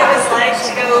wondering what it was like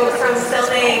to go from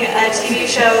filming a TV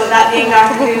show, that being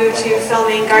Doctor Who, to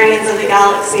filming Guardians of the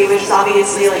Galaxy, which is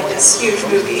obviously like this huge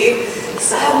movie.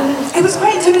 So it was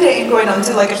quite intimidating going on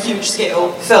to like a huge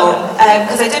scale film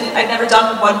because I'd never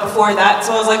done one before that,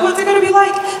 so I was like, what's it going to be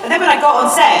like? And then when I got on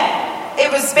set,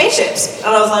 it was spaceships, and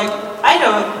I was like, I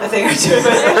know a thing or two about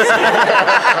this.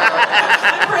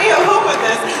 I'm pretty at home with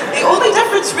this. The only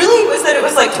difference really was that it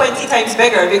was like 20 times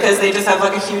bigger because they just have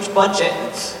like a huge budget.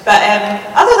 But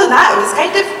other than that, it was kind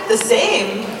of the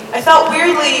same. I felt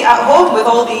weirdly at home with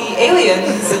all the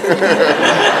aliens and sort of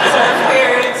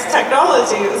weird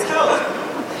technology. It was cool.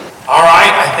 All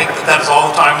right, I think that is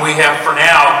all the time we have for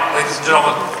now. Ladies and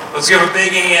gentlemen, let's give a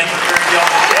big hand for Karen Gilman.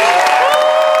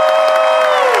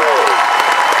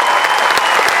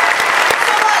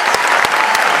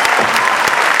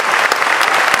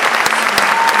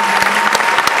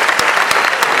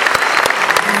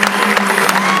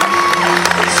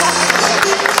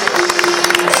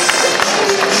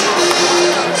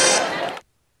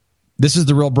 This is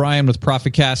The Real Brian with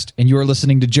ProfitCast, and you are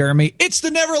listening to Jeremy. It's the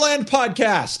Neverland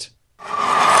Podcast. I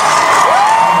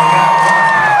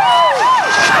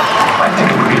think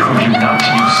it would be for me not to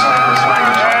use slanderous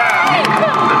language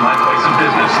in my place of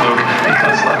business, Luke,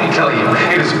 because let me tell you,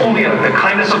 it is only out of the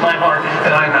kindness of my heart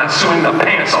that I'm not suing the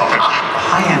pants off it.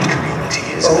 High-end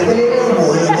community is the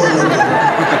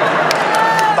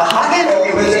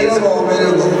high-end community is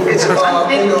it's a the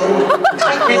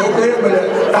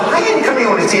high-end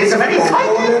community is a very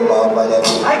tight-knit.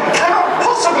 I cannot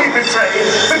possibly betray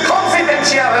the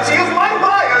confidentiality of my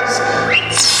buyers.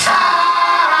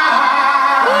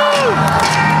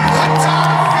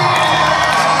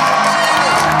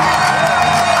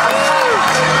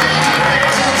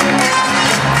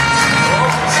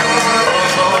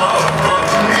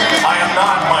 I am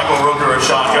not Michael Rooker or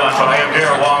Sean Gunn, but I am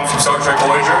Darren Wong from Star Trek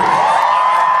Voyager.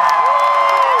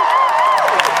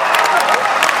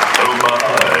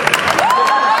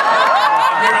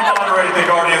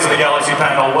 Guardians of the Galaxy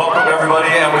panel. Welcome everybody,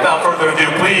 and without further ado,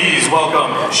 please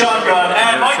welcome Sean Gunn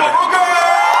and Michael Rooker!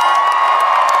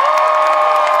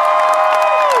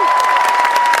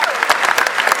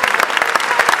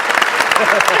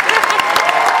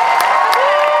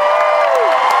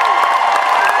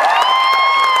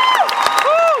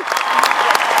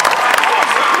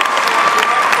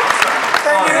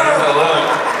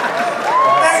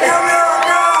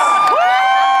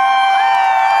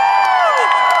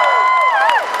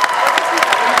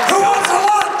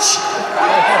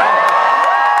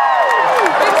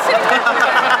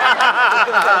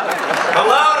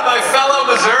 Hello to my fellow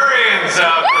Missourians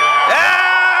out there.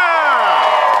 Yeah!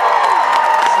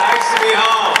 It's nice to be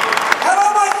home.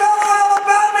 Hello, my fellow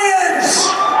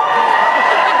Alabamians!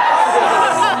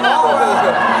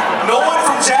 No one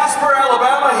from Jasper,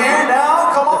 Alabama here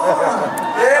now? Come on.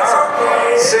 It's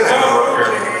okay. Sit down,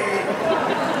 Rooker.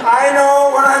 I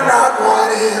know when I'm not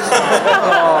wanted.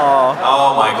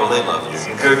 Oh, Michael, they love you.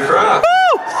 Good crowd.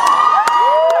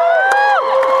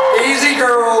 Easy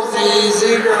girls,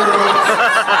 easy girls.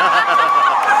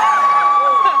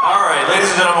 All right,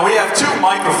 ladies and gentlemen, we have two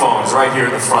microphones right here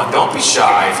in the front. Don't be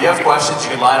shy. If you have questions,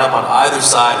 you can line up on either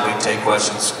side. We can take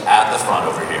questions at the front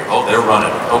over here. Oh, they're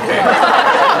running. Okay.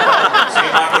 See,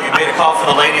 Michael, you made a call for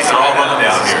the ladies. They're all running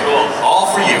down here. All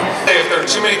for you. If there are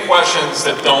too many questions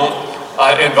that don't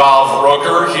involve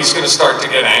Rooker, he's going to start to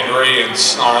get angry and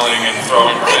snarling and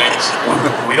throwing things.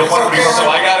 We don't want to be so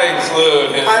I got to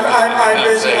include him.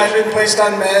 I've been placed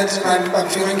on meds and I'm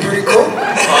feeling pretty cool. Oh,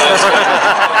 that's good.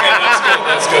 Okay,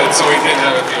 that's good. So we can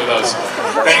have a few of those.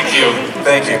 Thank you.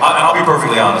 Thank you. And I'll be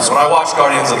perfectly honest. When I watched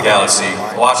Guardians of the Galaxy,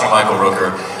 watching Michael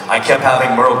Rooker, I kept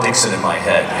having Merle Dixon in my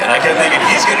head. And I kept thinking,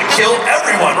 he's going to kill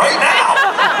everyone right now.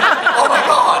 Oh my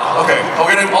God. Okay,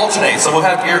 we're going to alternate. So we'll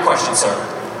have your question, sir.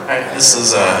 This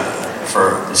is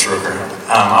for Mr. Rooker.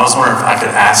 I was wondering if I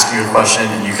could ask you a question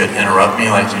and you could interrupt me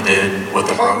like you did with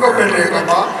the broker.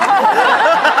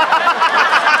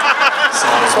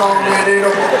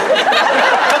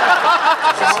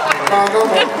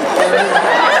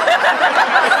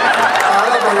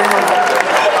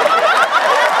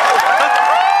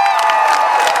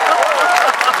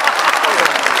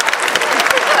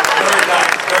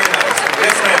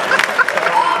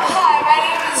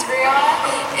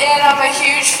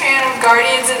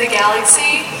 Guardians of the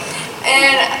Galaxy,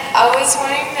 and I was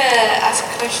wanting to ask a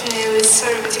question. It was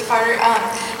sort of a two-parter.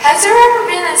 Has there ever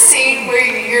been a scene where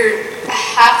you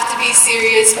have to be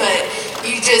serious, but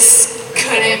you just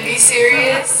couldn't be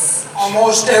serious?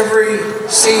 Almost every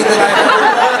scene that I've ever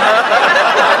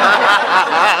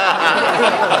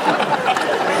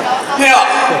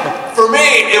Now, for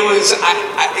me,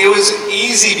 it was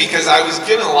easy because I was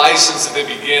given a license at the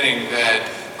beginning that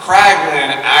Kraglin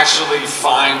actually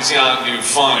finds Yondu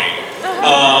funny,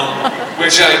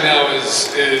 which I know is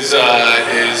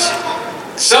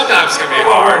sometimes can be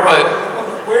hard, but.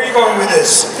 Where are you going with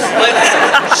this?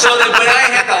 So that when I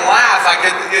had to laugh, I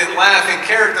could laugh in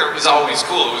character. It was always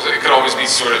cool. It could always be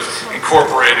sort of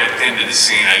incorporated into the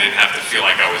scene. I didn't have to feel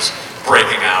like I was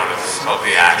breaking out of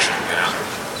the action, you know.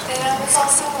 And I was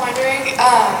also wondering,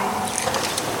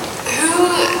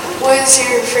 who was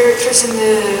your favorite person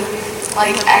to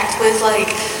act with,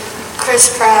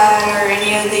 Chris Pratt or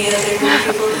any of the other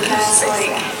people in the cast?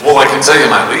 Well, I can tell you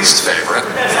my least favorite.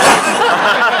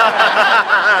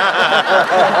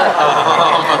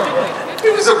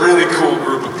 It was a really cool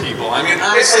group of people. I mean,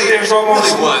 honestly, it really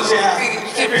was. You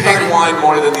can't pick one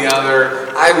more than the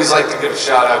other. I always like to give a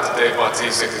shout out to Dave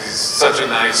Bautista because he's such a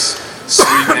nice,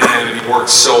 sweet man, and he worked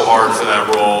so hard for that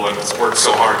role and has worked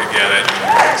so hard to get it.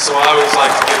 So I always like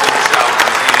to give him a shout out.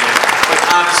 But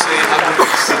honestly, I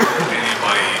wouldn't single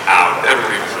anybody out.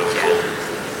 Everybody was really cool.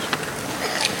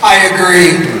 I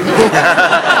agree.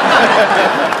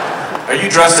 Are you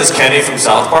dressed as Kenny from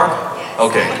South Park?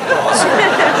 Okay. Awesome.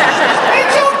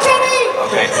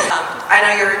 Okay. I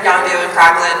know you're Yondu and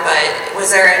Kraglin, but was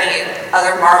there any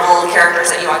other Marvel characters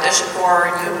that you auditioned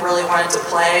for and you really wanted to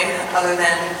play other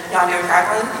than Yondu and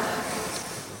Kraglin?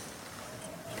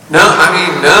 No,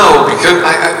 because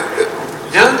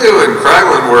Yondu and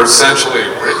Kraglin were essentially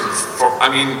written for. I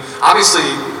mean, obviously,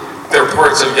 they're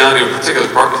parts of Yondu, in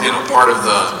particular, part of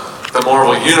the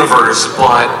Marvel universe,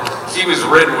 but he was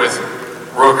written with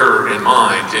Rooker in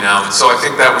mind, and so I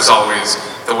think that was always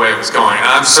the way it was going.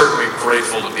 And I'm certainly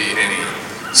grateful to be any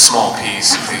small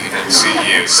piece of the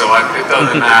MCU, so it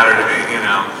doesn't matter to me,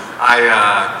 I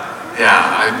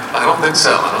don't think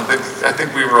so. I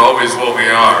think we were always what we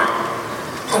are.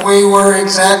 We were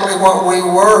exactly what we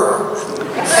were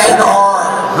and are.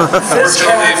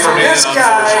 Fortunately for me, and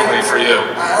unfortunately for you.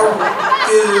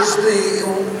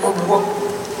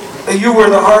 You were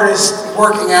the hardest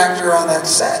working actor on that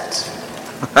set.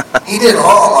 He did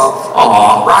all of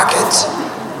Rocket. He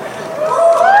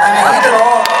did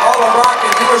all of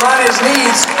Rocket. He was on his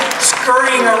knees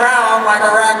scurrying around like a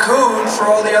raccoon for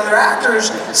all the other actors,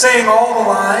 saying all the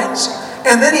lines.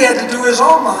 And then he had to do his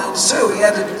own lines too. He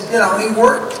had to, he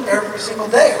worked every single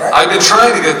day, right? I've been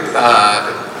trying to get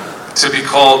to be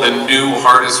called the new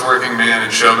hardest working man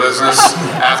in show business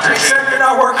after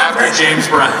James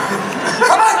Brown.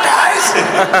 Come on, guys!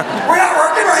 We're not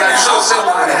working right now. I'm so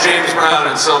similar to James Brown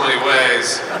in so many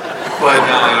ways, but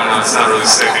no, it's not really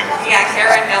sticking. Yeah,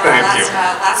 Karen Miller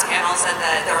last panel said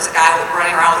that there was a guy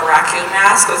running around with a raccoon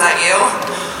mask. Was that you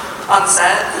on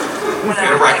set? In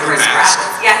a raccoon mask?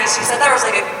 Yeah, she said there was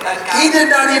a guy. He did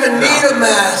not even need a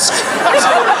mask.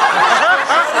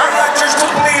 Other actors to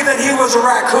believe that he was a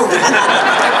raccoon.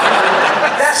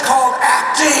 That's called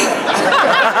acting.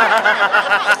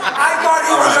 I thought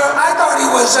he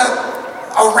was a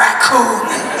raccoon.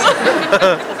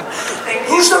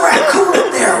 Who's the raccoon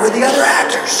up there with the other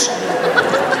actors?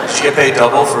 Did you get paid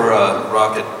double for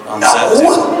Rocket on set?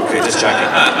 No. Okay, just checking.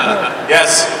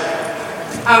 Yes.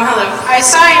 Hello. I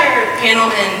saw your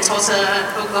panel in Tulsa,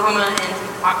 Oklahoma in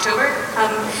October,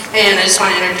 and I just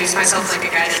want to introduce myself like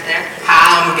a guy did there.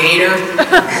 Hi, I'm Gator.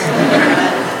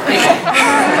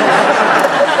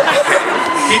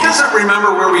 He doesn't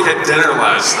remember where we had dinner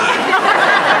last night.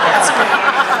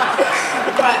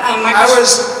 But, I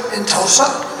was in Tulsa.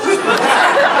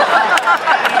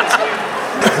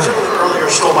 Earlier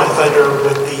stole my thunder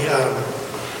with the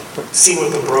scene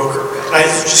with the broker. I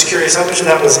was just curious how much of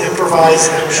that was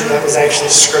improvised and how much of that was actually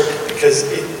scripted, because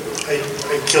it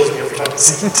kills me every time I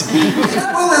see it.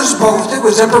 Well, it was both. It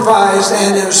was improvised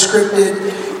and it was scripted,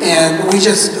 and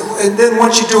then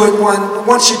once you do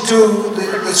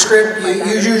the script,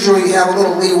 you usually have a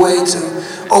little leeway to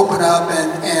open up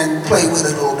and play with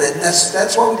it a little bit. And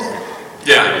that's what we did.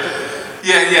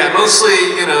 Yeah. Mostly,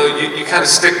 you kind of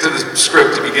stick to the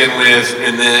script to begin with,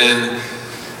 and then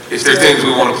if there are things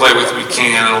we want to play with, we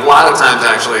can. And a lot of times,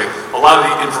 actually, a lot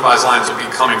of the improvised lines will be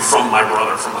coming from my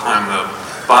brother from behind the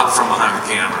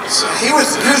camera. So he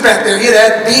was back there. He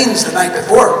had beans the night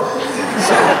before.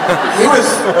 So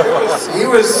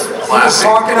he was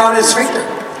talking on his sphincter.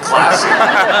 Classy.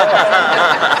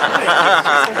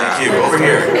 Thank you. Over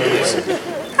here.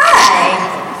 Hi.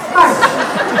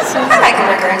 I'm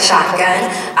Michael Ricker and Shotgun.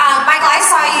 Michael, I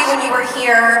saw you when you were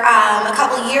here a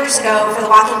couple of years ago for the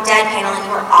Walking Dead panel, and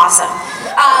you were awesome.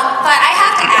 But I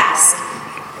have to ask,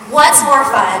 what's more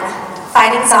fun,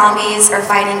 fighting zombies or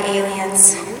fighting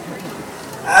aliens?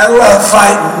 I love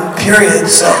fighting, period,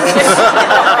 so it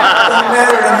doesn't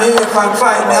matter to me if I'm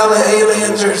fighting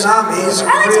aliens or zombies or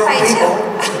real people.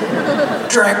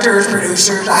 Directors,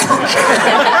 producers, I don't care.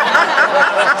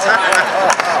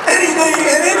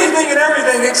 anything and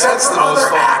everything except for other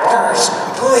actors.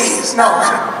 Please, no.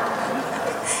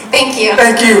 Thank you.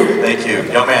 Thank you. Thank you.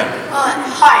 Young man.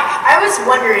 Hi, I was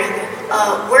wondering,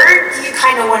 where do you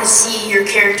kind of want to see your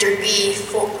character be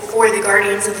for the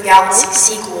Guardians of the Galaxy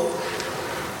sequel?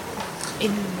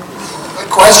 Good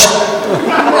question.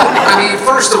 I mean,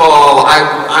 first of all,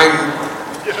 I'm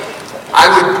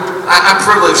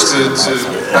privileged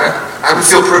I would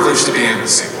feel privileged to be in the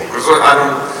sequel because I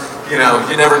don't, you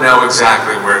never know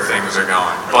exactly where things are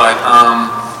going. But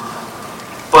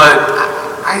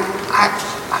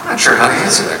I'm not sure how to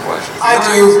answer that question. I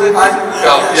do.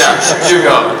 You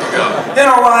go. You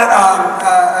know what?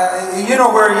 You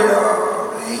know where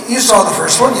you saw the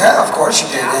first one? Yeah, of course you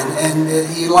did, and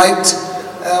you liked.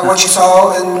 What you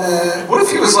saw in... what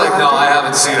if he was like, no, I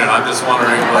haven't seen it, I'm just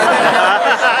wondering.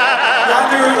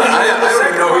 I don't even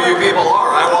know who you people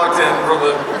are. I walked in from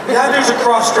the... Yeah, there's a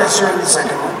cross-dresser in the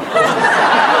second one.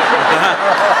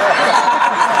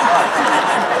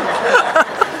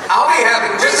 I'll be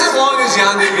happy. Just as long as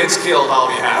Yondu gets killed, I'll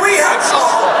be happy. That's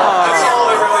all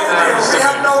that really matters. We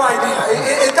have no idea.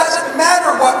 It doesn't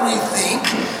matter what we think.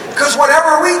 Because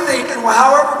whatever we think and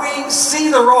however we see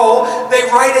the role, they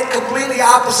write it completely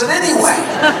opposite anyway.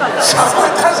 So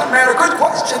it doesn't matter. Good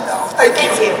question, though.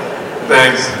 Thank you.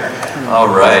 Thanks. All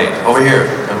right. Over here,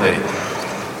 young lady.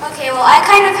 Okay, well, I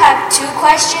kind of have two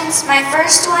questions. My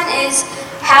first one is,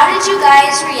 how did you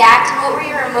guys react and what were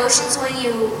your emotions when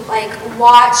you,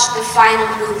 watched the final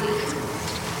movie?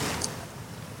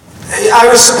 I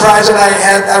was surprised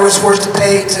that I was forced to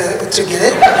pay to get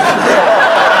it.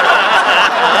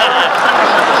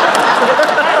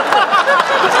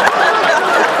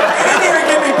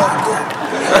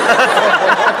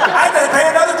 I had to pay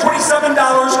another $27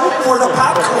 for the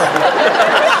popcorn.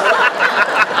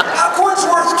 Popcorn's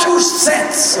worth 2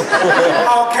 cents.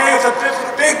 Okay, it's a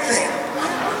big thing.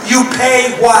 You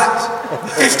pay what?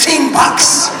 $15.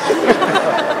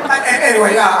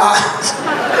 Anyway,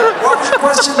 what was your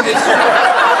question?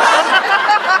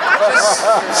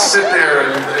 Just sit there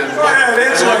and go ahead,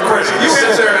 answer my question. You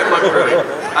sit there and look pretty.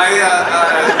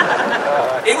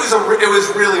 It was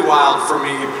really wild for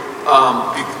me,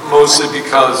 mostly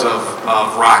because of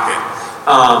Rocket.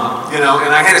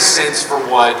 And I had a sense for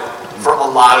a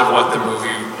lot of what the movie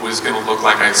was going to look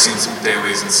like. I'd seen some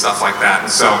dailies and stuff like that,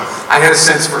 and so I had a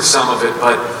sense for some of it.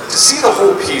 But to see the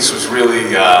whole piece was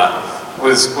really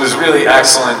was really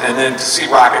excellent, and then to see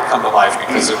Rocket come to life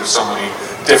because there were so many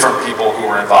different people who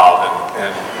were involved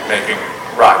in making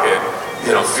Rocket,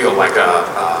 feel like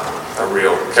a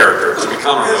real character, to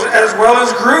become a real character. As well as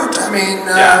Groot.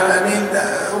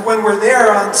 When we're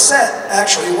there on set,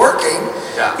 actually working,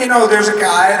 there's a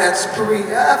guy that's pretty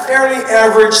fairly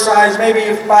average size, maybe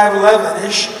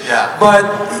 5'11"-ish. Yeah. But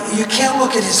you can't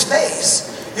look at his face.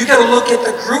 You got to look at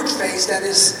the Groot face that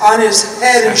is on his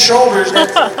head and shoulders.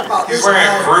 That's about He's wearing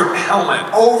a Groot helmet.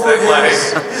 Over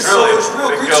his really,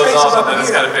 real it Groot's goes face up is and then it's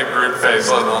got a big Groot face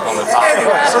on the top.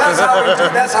 Anyway, so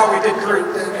that's how we did Groot.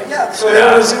 So it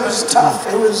was tough.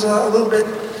 It was a little bit.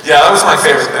 Yeah, that was my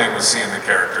favorite thing, was seeing the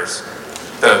characters,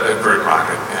 the Groot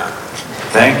Rocket. Yeah.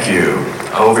 Thank you.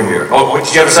 Over here. Oh,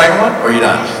 did you have a second one? Or are you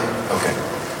done? Okay.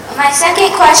 My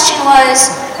second question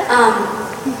was,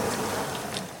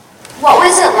 what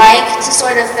was it like to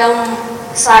sort of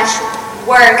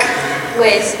film/work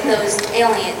with those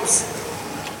aliens?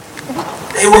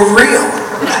 They were real.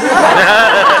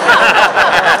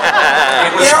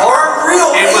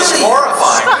 It was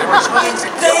horrifying.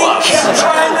 They kept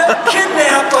trying to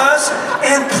kidnap us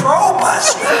and probe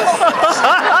us.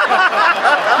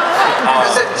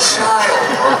 As a child.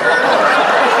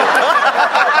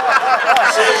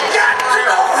 You got to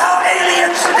know how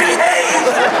aliens behave.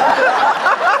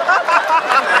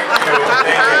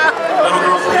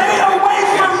 Stay away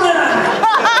from them.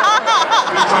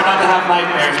 Please try not to have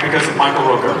nightmares because of Michael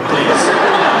Rooker, please.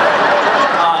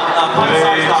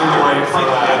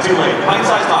 Too late.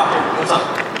 Pint-sized doctor, what's up?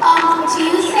 Do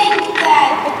you think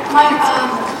that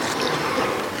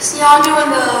Yondu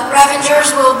and the Ravengers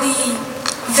will be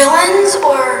villains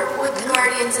or with the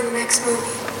Guardians in the next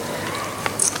movie?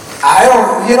 I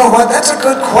don't, you know what, that's a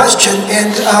good question, and,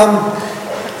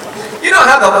 You know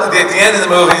how at the end of the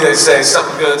movie they say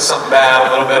something good, something bad, a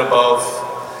little bit of both?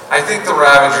 I think the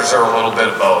Ravagers are a little bit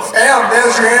of both. yeah,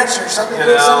 there's your answer, something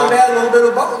good, something bad, a little bit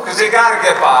of both. Because they got to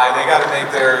get by, they got to make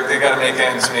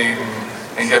ends meet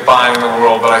and get by in the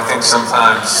world, but I think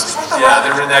sometimes,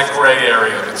 they're in that gray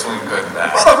area between good and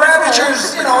bad. Well, the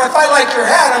Ravagers, you know, if I like your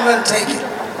hat, I'm going to take it.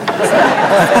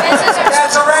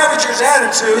 That's a Ravager's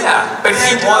attitude. Yeah, but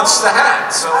he wants the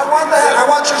hat, so... I want the hat, I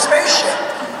want your spaceship.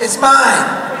 It's mine.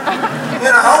 You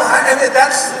know, I mean,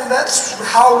 that's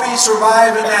how we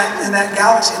survive in that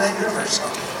galaxy, in that universe.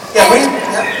 Yeah,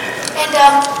 And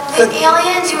the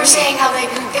aliens, you were saying how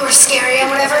they were scary and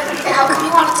whatever, and how come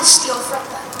you wanted to steal from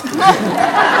them?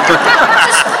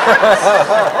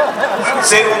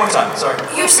 Say it one more time, sorry.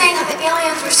 You were saying how the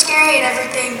aliens were scary and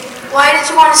everything. Why did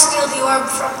you want to steal the orb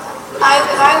from them? If I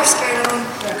were scared of them.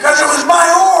 Because it was my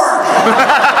orb!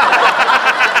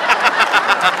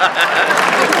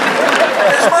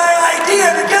 It's my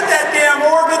idea to get that damn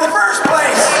orb in the first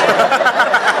place.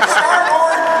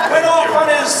 Star-Lord went off on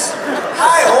his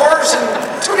high horse and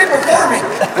took it before me.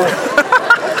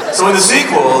 So in the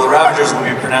sequel, the Ravagers will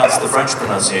be pronounced the French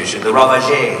pronunciation, the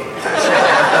Ravagers.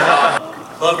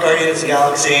 Love Guardians of the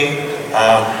Galaxy.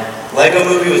 Lego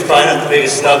Movie was probably not the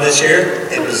biggest snub this year.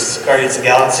 It was Guardians of the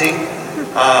Galaxy.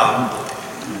 I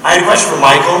had a question for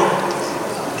Michael.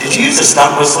 Did you use a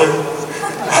stunt whistler? Is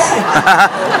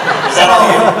that all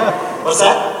you? What's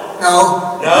that?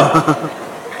 No. No?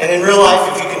 And in real life,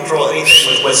 if you control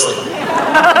anything with whistling?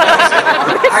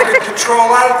 I can control a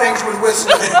lot of things with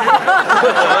whistling. He's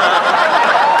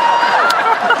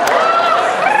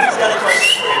got a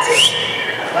question for you, too.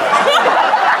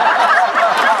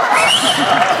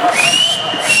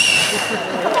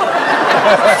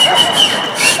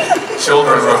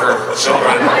 Children, Rooker.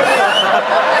 Children.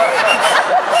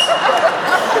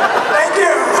 Thank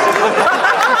you.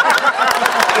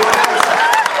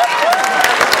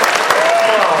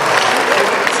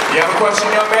 You have a question,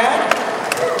 young man?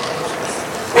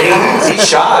 He's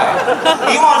shy.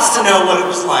 He wants to know what it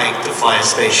was like to fly a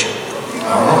spaceship.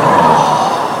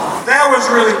 That was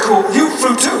really cool. You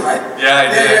flew too, right? Yeah, I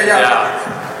did.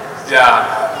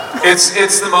 Yeah. It's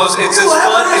as fun as it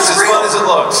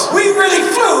looks. We really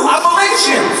flew. I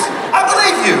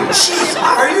believe you. Jeez,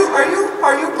 are you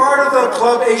part of the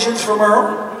club Asians from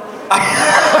Earl? I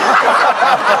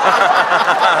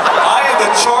am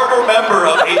the charter member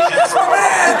of Asians from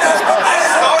Man, I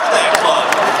started that club.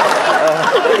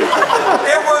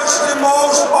 it was the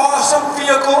most awesome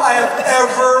vehicle I have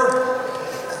ever.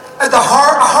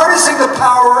 Harnessing the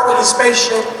power of a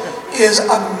spaceship is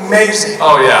amazing.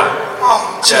 Oh, yeah.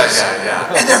 Oh, jeez. Yeah.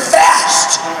 And they're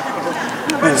fast.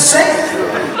 But safe. And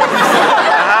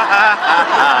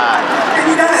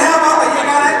you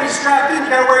gotta be strapped in, you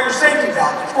gotta wear your safety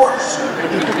belt, of course.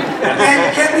 And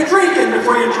you can't be drinking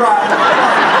before you drive.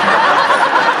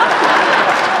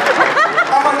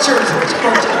 How about yours?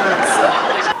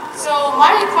 So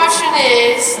my question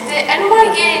is, did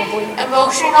anyone get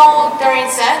emotional during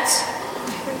sets?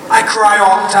 I cry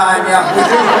all the time, yeah.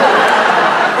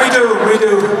 We do.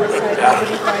 Yeah,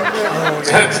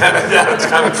 it's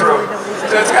kind of true.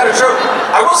 That's kind of true.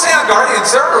 I will say on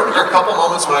Guardians, there are a couple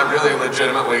moments when I really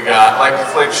legitimately got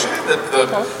like shooting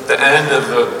the end of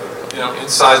the,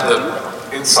 inside the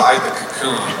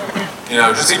cocoon.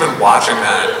 Just even watching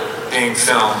that being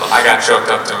filmed, I got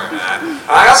choked up doing that. And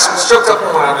I got choked up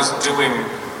when I was doing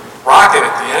Rocket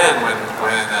at the end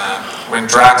when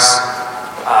Drax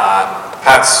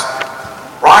pets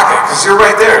Rocket, because you're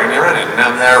right there and you're in it, and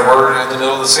I'm there, we're in the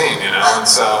middle of the scene, and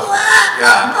so,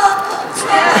 yeah.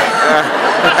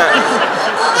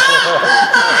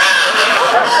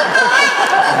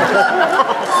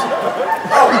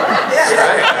 Oh, yeah. That's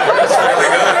right. That's really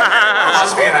good. I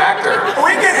must be an actor.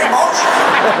 We get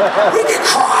emotional. We can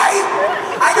cry.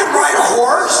 I can ride a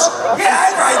horse. Yeah,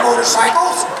 I ride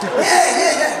motorcycles.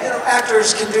 Yeah.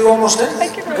 Actors can do almost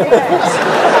anything.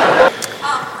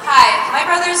 Hi, my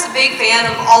brother's a big fan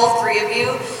of all three of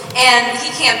you, and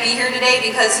he can't be here today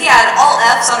because he had all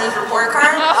F's on his report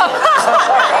card. I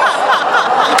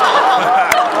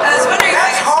was wondering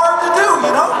That's hard to do,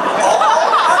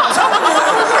 I'm telling you,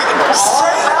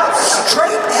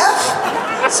 straight F?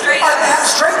 Straight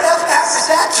F,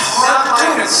 that's hard to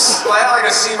do. I had like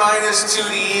a C-,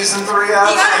 2 D's, and 3 F's.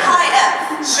 You got a high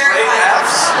F. Straight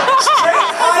F's?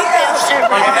 Straight high F's.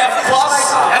 Like an F+.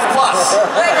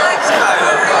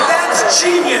 That's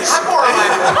genius. I'm more of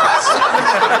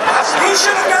He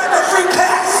should have gotten a free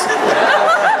pass.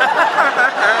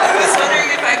 I was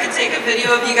wondering if I could take a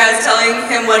video of you guys telling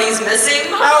him what he's missing.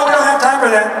 No, we don't have time for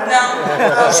that. No.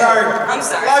 I'm sorry. I'm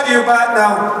sorry. Love you, but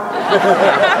no.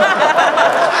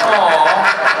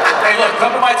 Hey, look,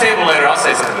 come to my table later. I'll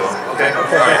say something to him, okay? All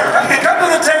right. Come to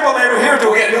the table later. Here,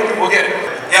 We'll get it. We'll get it.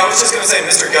 Yeah, I was just gonna say,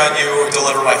 Mr. Gunn, you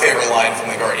delivered my favorite line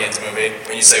from the Guardians movie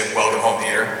when you say "Welcome home,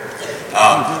 Peter."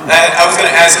 And I was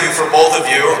gonna ask you, for both of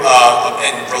you,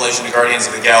 in relation to Guardians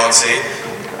of the Galaxy,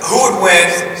 who would win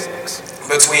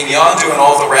between Yondu and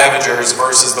all the Ravagers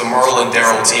versus the Merle and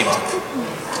Daryl team up?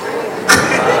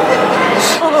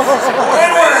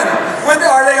 When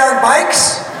are they on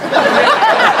bikes?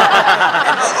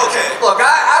 Okay. Look,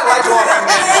 I like walking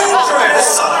The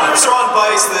Southerners are on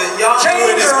bikes, the Yondu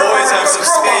and his boys have some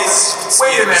space.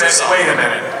 Wait a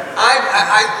minute.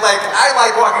 I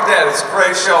like Walking Dead. It's a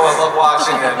great show. I love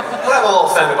watching it. But I'm a little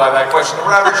offended by that question. The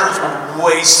Ravagers would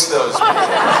waste those people.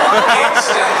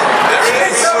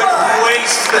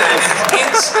 Waste them.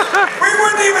 We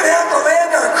wouldn't even have to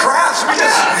land our crafts. We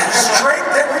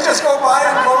just go by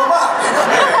and blow them up.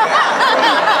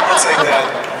 I'll take that.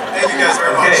 Thank you guys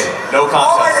very much. No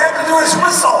All I contest. have to do is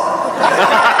whistle.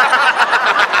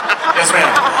 Yes,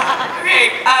 ma'am.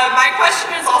 Okay, my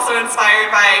question is also inspired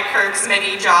by Kirk's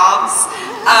many jobs.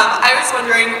 I was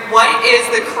wondering, what is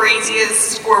the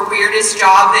craziest or weirdest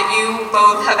job that you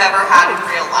both have ever had in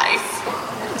real life?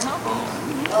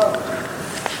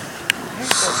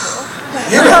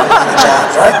 You have a lot of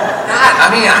jobs, right?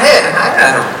 I mean, I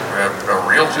had a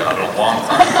real job in a long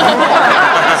time.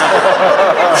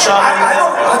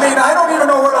 I don't even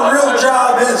know what a real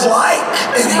job is like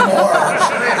anymore.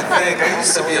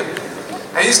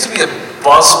 I used to be a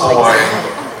busboy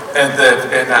in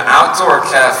the outdoor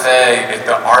cafe at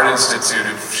the Art Institute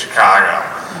of Chicago,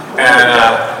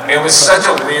 and it was such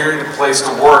a weird place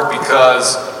to work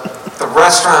because the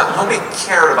restaurant, nobody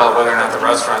cared about whether or not the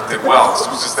restaurant did well. So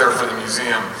it was just there for the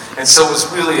museum, and so it was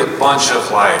really a bunch of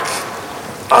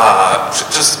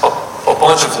just a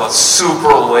bunch of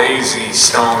super lazy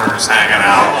stoners hanging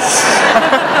out.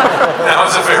 That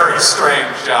was a very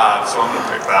strange job, so I'm gonna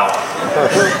pick that one.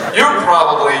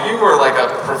 You were like a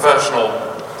professional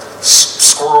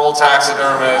squirrel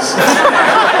taxidermist.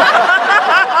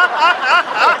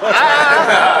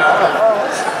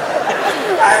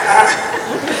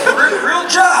 Real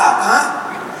job, huh?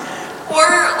 Or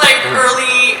like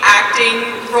early acting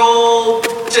role,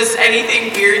 just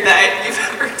anything weird that you've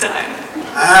ever done?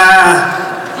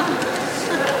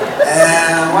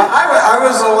 Well, I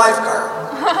was a lifeguard.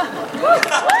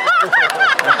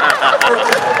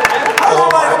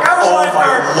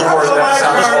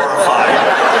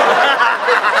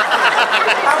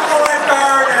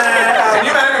 Can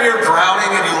you imagine you're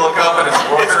drowning and you look up and it's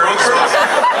Rooker?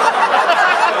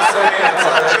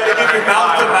 Trying to give you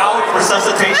mouth-to-mouth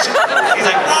resuscitation. He's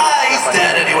like, he's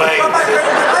dead anyway. But my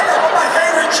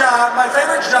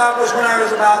favorite job was when I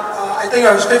was about, I think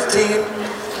I was 15,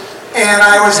 and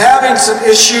I was having some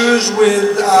issues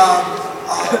with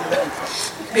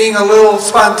being a little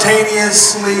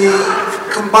spontaneously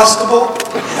combustible.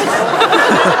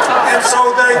 And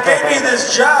so they gave me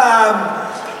this job,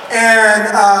 and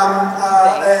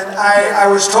I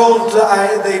was told,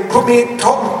 they took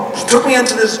me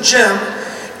into this gym,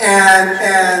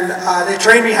 and they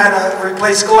trained me how to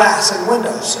replace glass and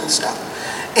windows and stuff.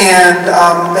 And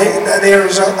there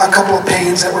was a couple of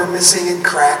panes that were missing and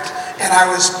cracked, and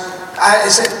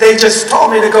they just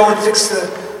told me to go and fix the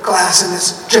glass in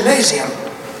this gymnasium.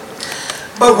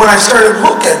 But when I started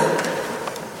looking,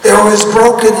 there was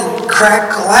broken and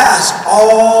cracked glass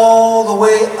all the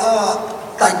way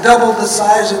up, like double the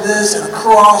size of this and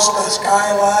across the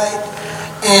skylight.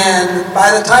 And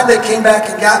by the time they came back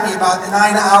and got me about 9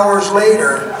 hours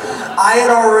later, I had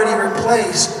already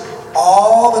replaced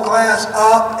all the glass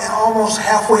up and almost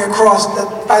halfway across.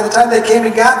 By the time they came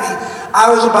and got me, I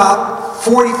was about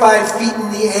 45 feet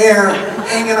in the air,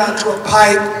 hanging onto a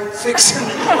pipe, fixing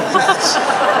the glass.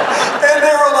 And they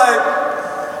were like,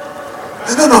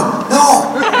 no,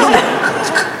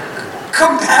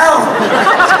 come down.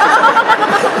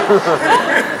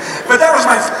 But that was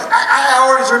I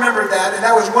always remembered that, and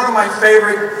that was one of my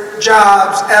favorite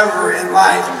jobs ever in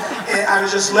life. And I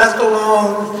was just left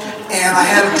alone, and I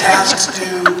had tasks to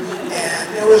do, and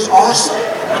it was awesome.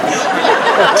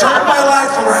 Turned my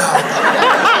life around.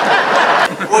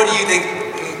 What do you think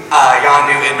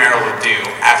Yondu and Meryl would do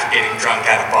after getting drunk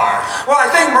at a bar? Well,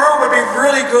 I think Merle would be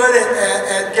really good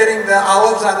at getting the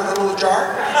olives out of the little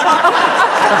jar.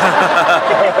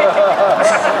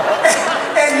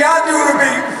 And Yondu would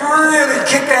be really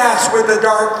kick-ass with the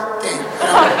dart game.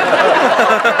 I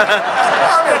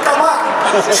mean, come on.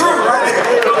 It's true, right?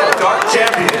 Dart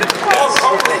champion. We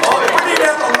need to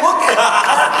have to look at it.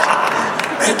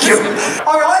 Thank you.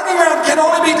 Our lightning round can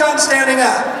only be done standing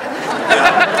up.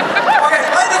 Okay,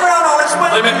 lightning round, I'll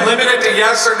explain. Limit it to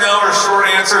yes or no or short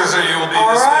answers, or you will be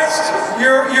dismissed.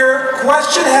 Your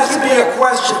question has to be a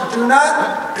question. Do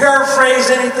not paraphrase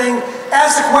anything.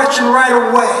 Ask the question right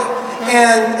away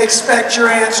and expect your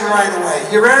answer right away.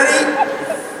 You ready?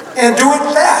 And do it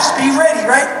fast. Be ready.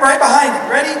 Right behind it.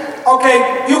 Ready?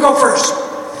 Okay, you go first.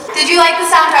 Did you like the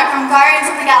soundtrack from Guardians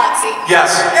of the Galaxy?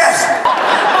 Yes. Yes.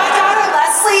 My daughter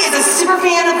Leslie is a super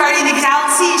fan of Guardians of the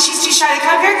Galaxy, and she's too shy to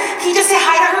come here. Can you just say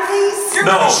hi to her, please? You're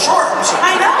really short.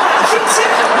 I know. Cute too.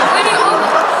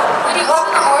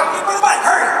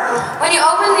 When you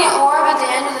open the orb at the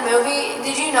end of the movie,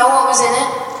 did you know what was in it?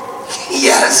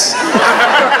 Yes.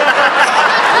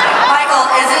 Michael,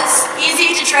 is it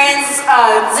easy to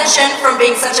transition from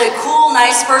being such a cool,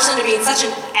 nice person to being such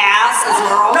an ass as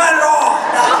Laurel? Not at all.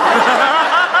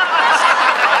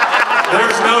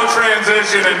 There's no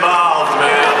transition involved,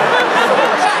 man.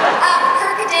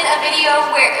 Kirk did a video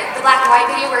the black and white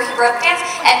video where he broke dance,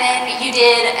 and then you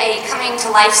did a coming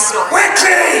to life story.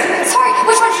 Witchy! Sorry,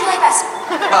 which one did you like best?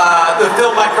 The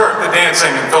film by Kirk, the dancing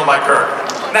and film by Kirk.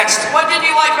 Next. What did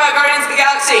you like about Guardians of the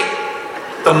Galaxy?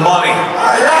 The money.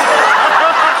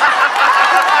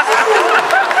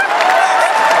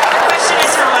 Question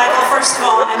is for Michael. First of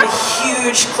all, I'm a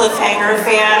huge cliffhanger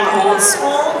fan, old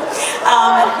school.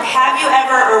 Have you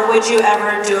ever or would you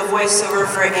ever do a voiceover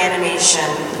for animation?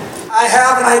 I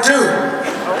have and I do.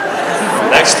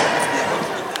 Next.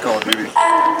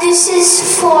 This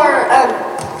is for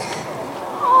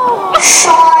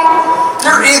Sean.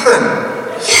 You're Ethan.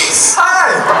 Yes.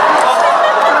 Hi.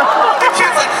 The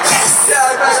kid's like, yes.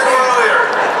 Yeah, I met you earlier.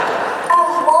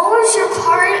 What was your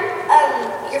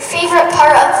favorite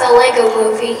part of the Lego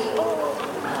movie?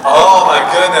 Oh my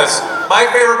goodness. My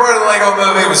favorite part of the Lego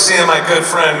movie was seeing my good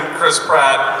friend Chris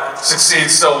Pratt succeed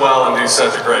so well and do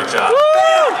such a great job.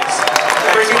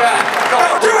 Bring you back.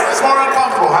 It's more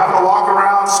uncomfortable having to walk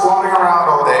around, squatting around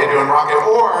all day doing rocket,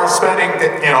 or spending 4,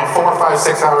 5,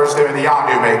 6 hours doing the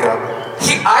Yondu makeup.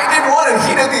 I did one and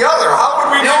he did the other. How would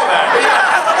we know that?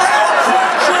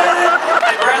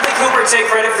 Did Bradley Cooper take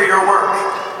credit for your work?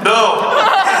 No.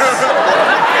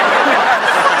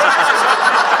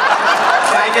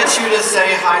 Can I get you to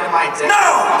say hi to my dad? No!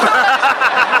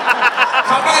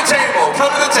 Come to the table.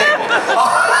 Come to the table.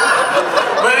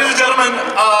 Ladies and gentlemen,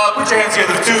 put your hands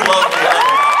together. The two lovely.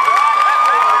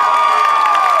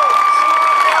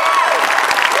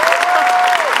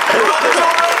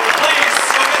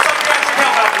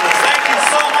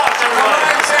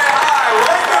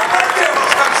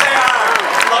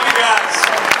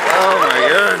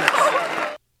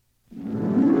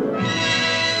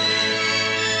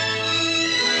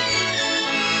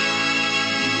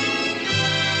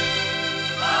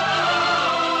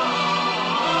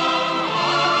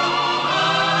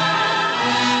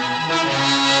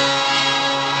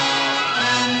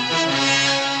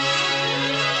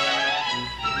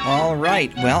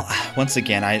 Well, once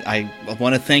again, I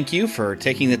want to thank you for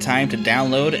taking the time to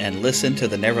download and listen to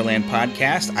the Neverland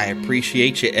podcast. I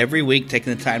appreciate you every week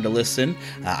taking the time to listen.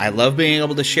 I love being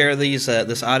able to share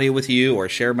this audio with you or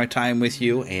share my time with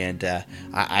you, and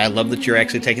I love that you're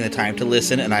actually taking the time to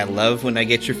listen, and I love when I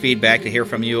get your feedback, to hear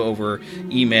from you over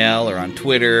email or on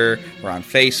Twitter or on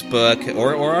Facebook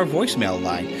or our voicemail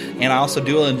line. And I also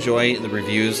do enjoy the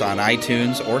reviews on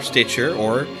iTunes or Stitcher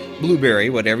or Blueberry,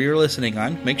 whatever you're listening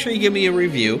on. Make sure you give me a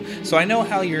review so I know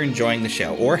how you're enjoying the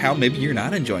show, or how maybe you're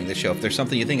not enjoying the show, if there's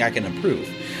something you think I can improve.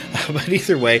 But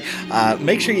either way,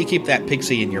 make sure you keep that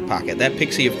pixie in your pocket. That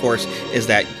pixie, of course, is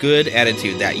that good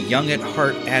attitude, that young at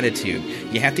heart attitude.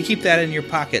 You have to keep that in your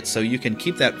pocket so you can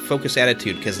keep that focused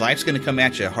attitude, because life's going to come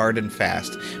at you hard and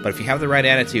fast. But if you have the right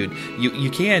attitude, you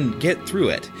can get through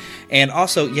it. And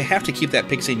also, you have to keep that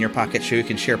pixie in your pocket so you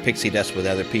can share pixie dust with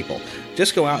other people.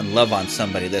 Just go out and love on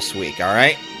somebody this week, all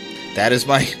right? That is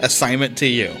my assignment to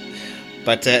you.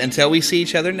 But until we see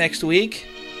each other next week,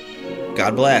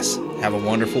 God bless. Have a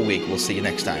wonderful week. We'll see you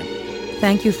next time.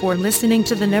 Thank you for listening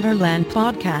to the Neverland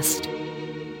podcast.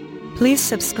 Please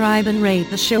subscribe and rate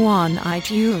the show on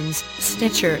iTunes,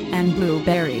 Stitcher, and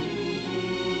Blueberry.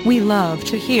 We love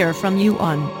to hear from you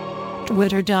on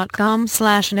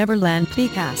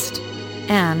twitter.com/NeverlandPodcast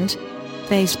and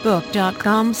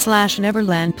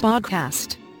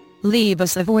facebook.com/NeverlandPodcast. Leave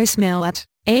us a voicemail at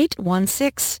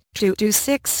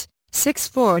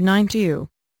 816-226-6492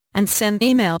 and send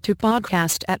email to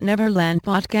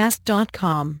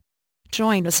podcast@neverlandpodcast.com.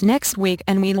 Join us next week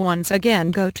and we'll once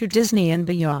again go to Disney and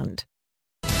beyond.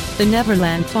 The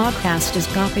Neverland podcast is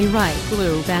copyright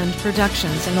Blue Band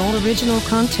Productions and all original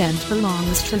content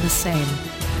belongs to the same.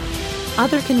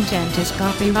 Other content is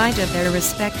copyright of their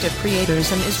respective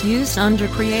creators and is used under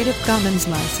Creative Commons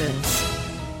license.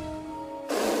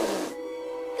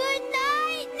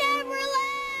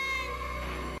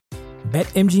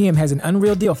 BetMGM has an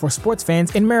unreal deal for sports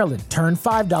fans in Maryland. Turn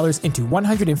 $5 into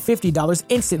 $150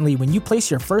 instantly when you place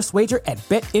your first wager at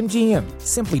BetMGM.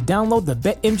 Simply download the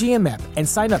BetMGM app and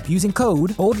sign up using code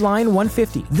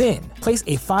OldLine150. Then, place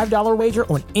a $5 wager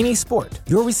on any sport.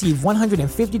 You'll receive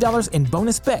 $150 in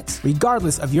bonus bets,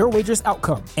 regardless of your wager's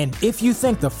outcome. And if you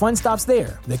think the fun stops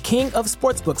there, the king of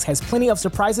sportsbooks has plenty of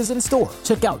surprises in store.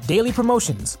 Check out daily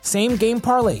promotions, same-game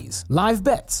parlays, live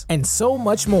bets, and so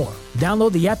much more.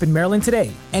 Download the app in Maryland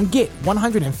today and get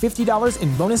 $150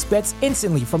 in bonus bets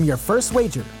instantly from your first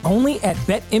wager. Only at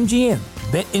BetMGM.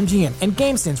 BetMGM and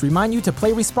GameSense remind you to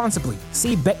play responsibly.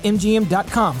 See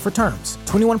BetMGM.com for terms.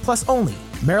 21 plus only.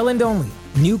 Maryland only.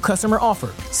 New customer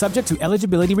offer. Subject to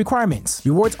eligibility requirements.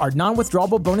 Rewards are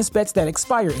non-withdrawable bonus bets that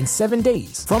expire in 7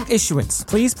 days. From issuance,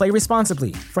 please play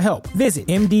responsibly. For help, visit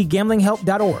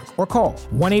mdgamblinghelp.org or call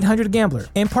 1-800-GAMBLER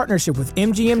in partnership with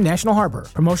MGM National Harbor.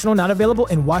 Promotional not available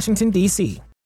in Washington, D.C.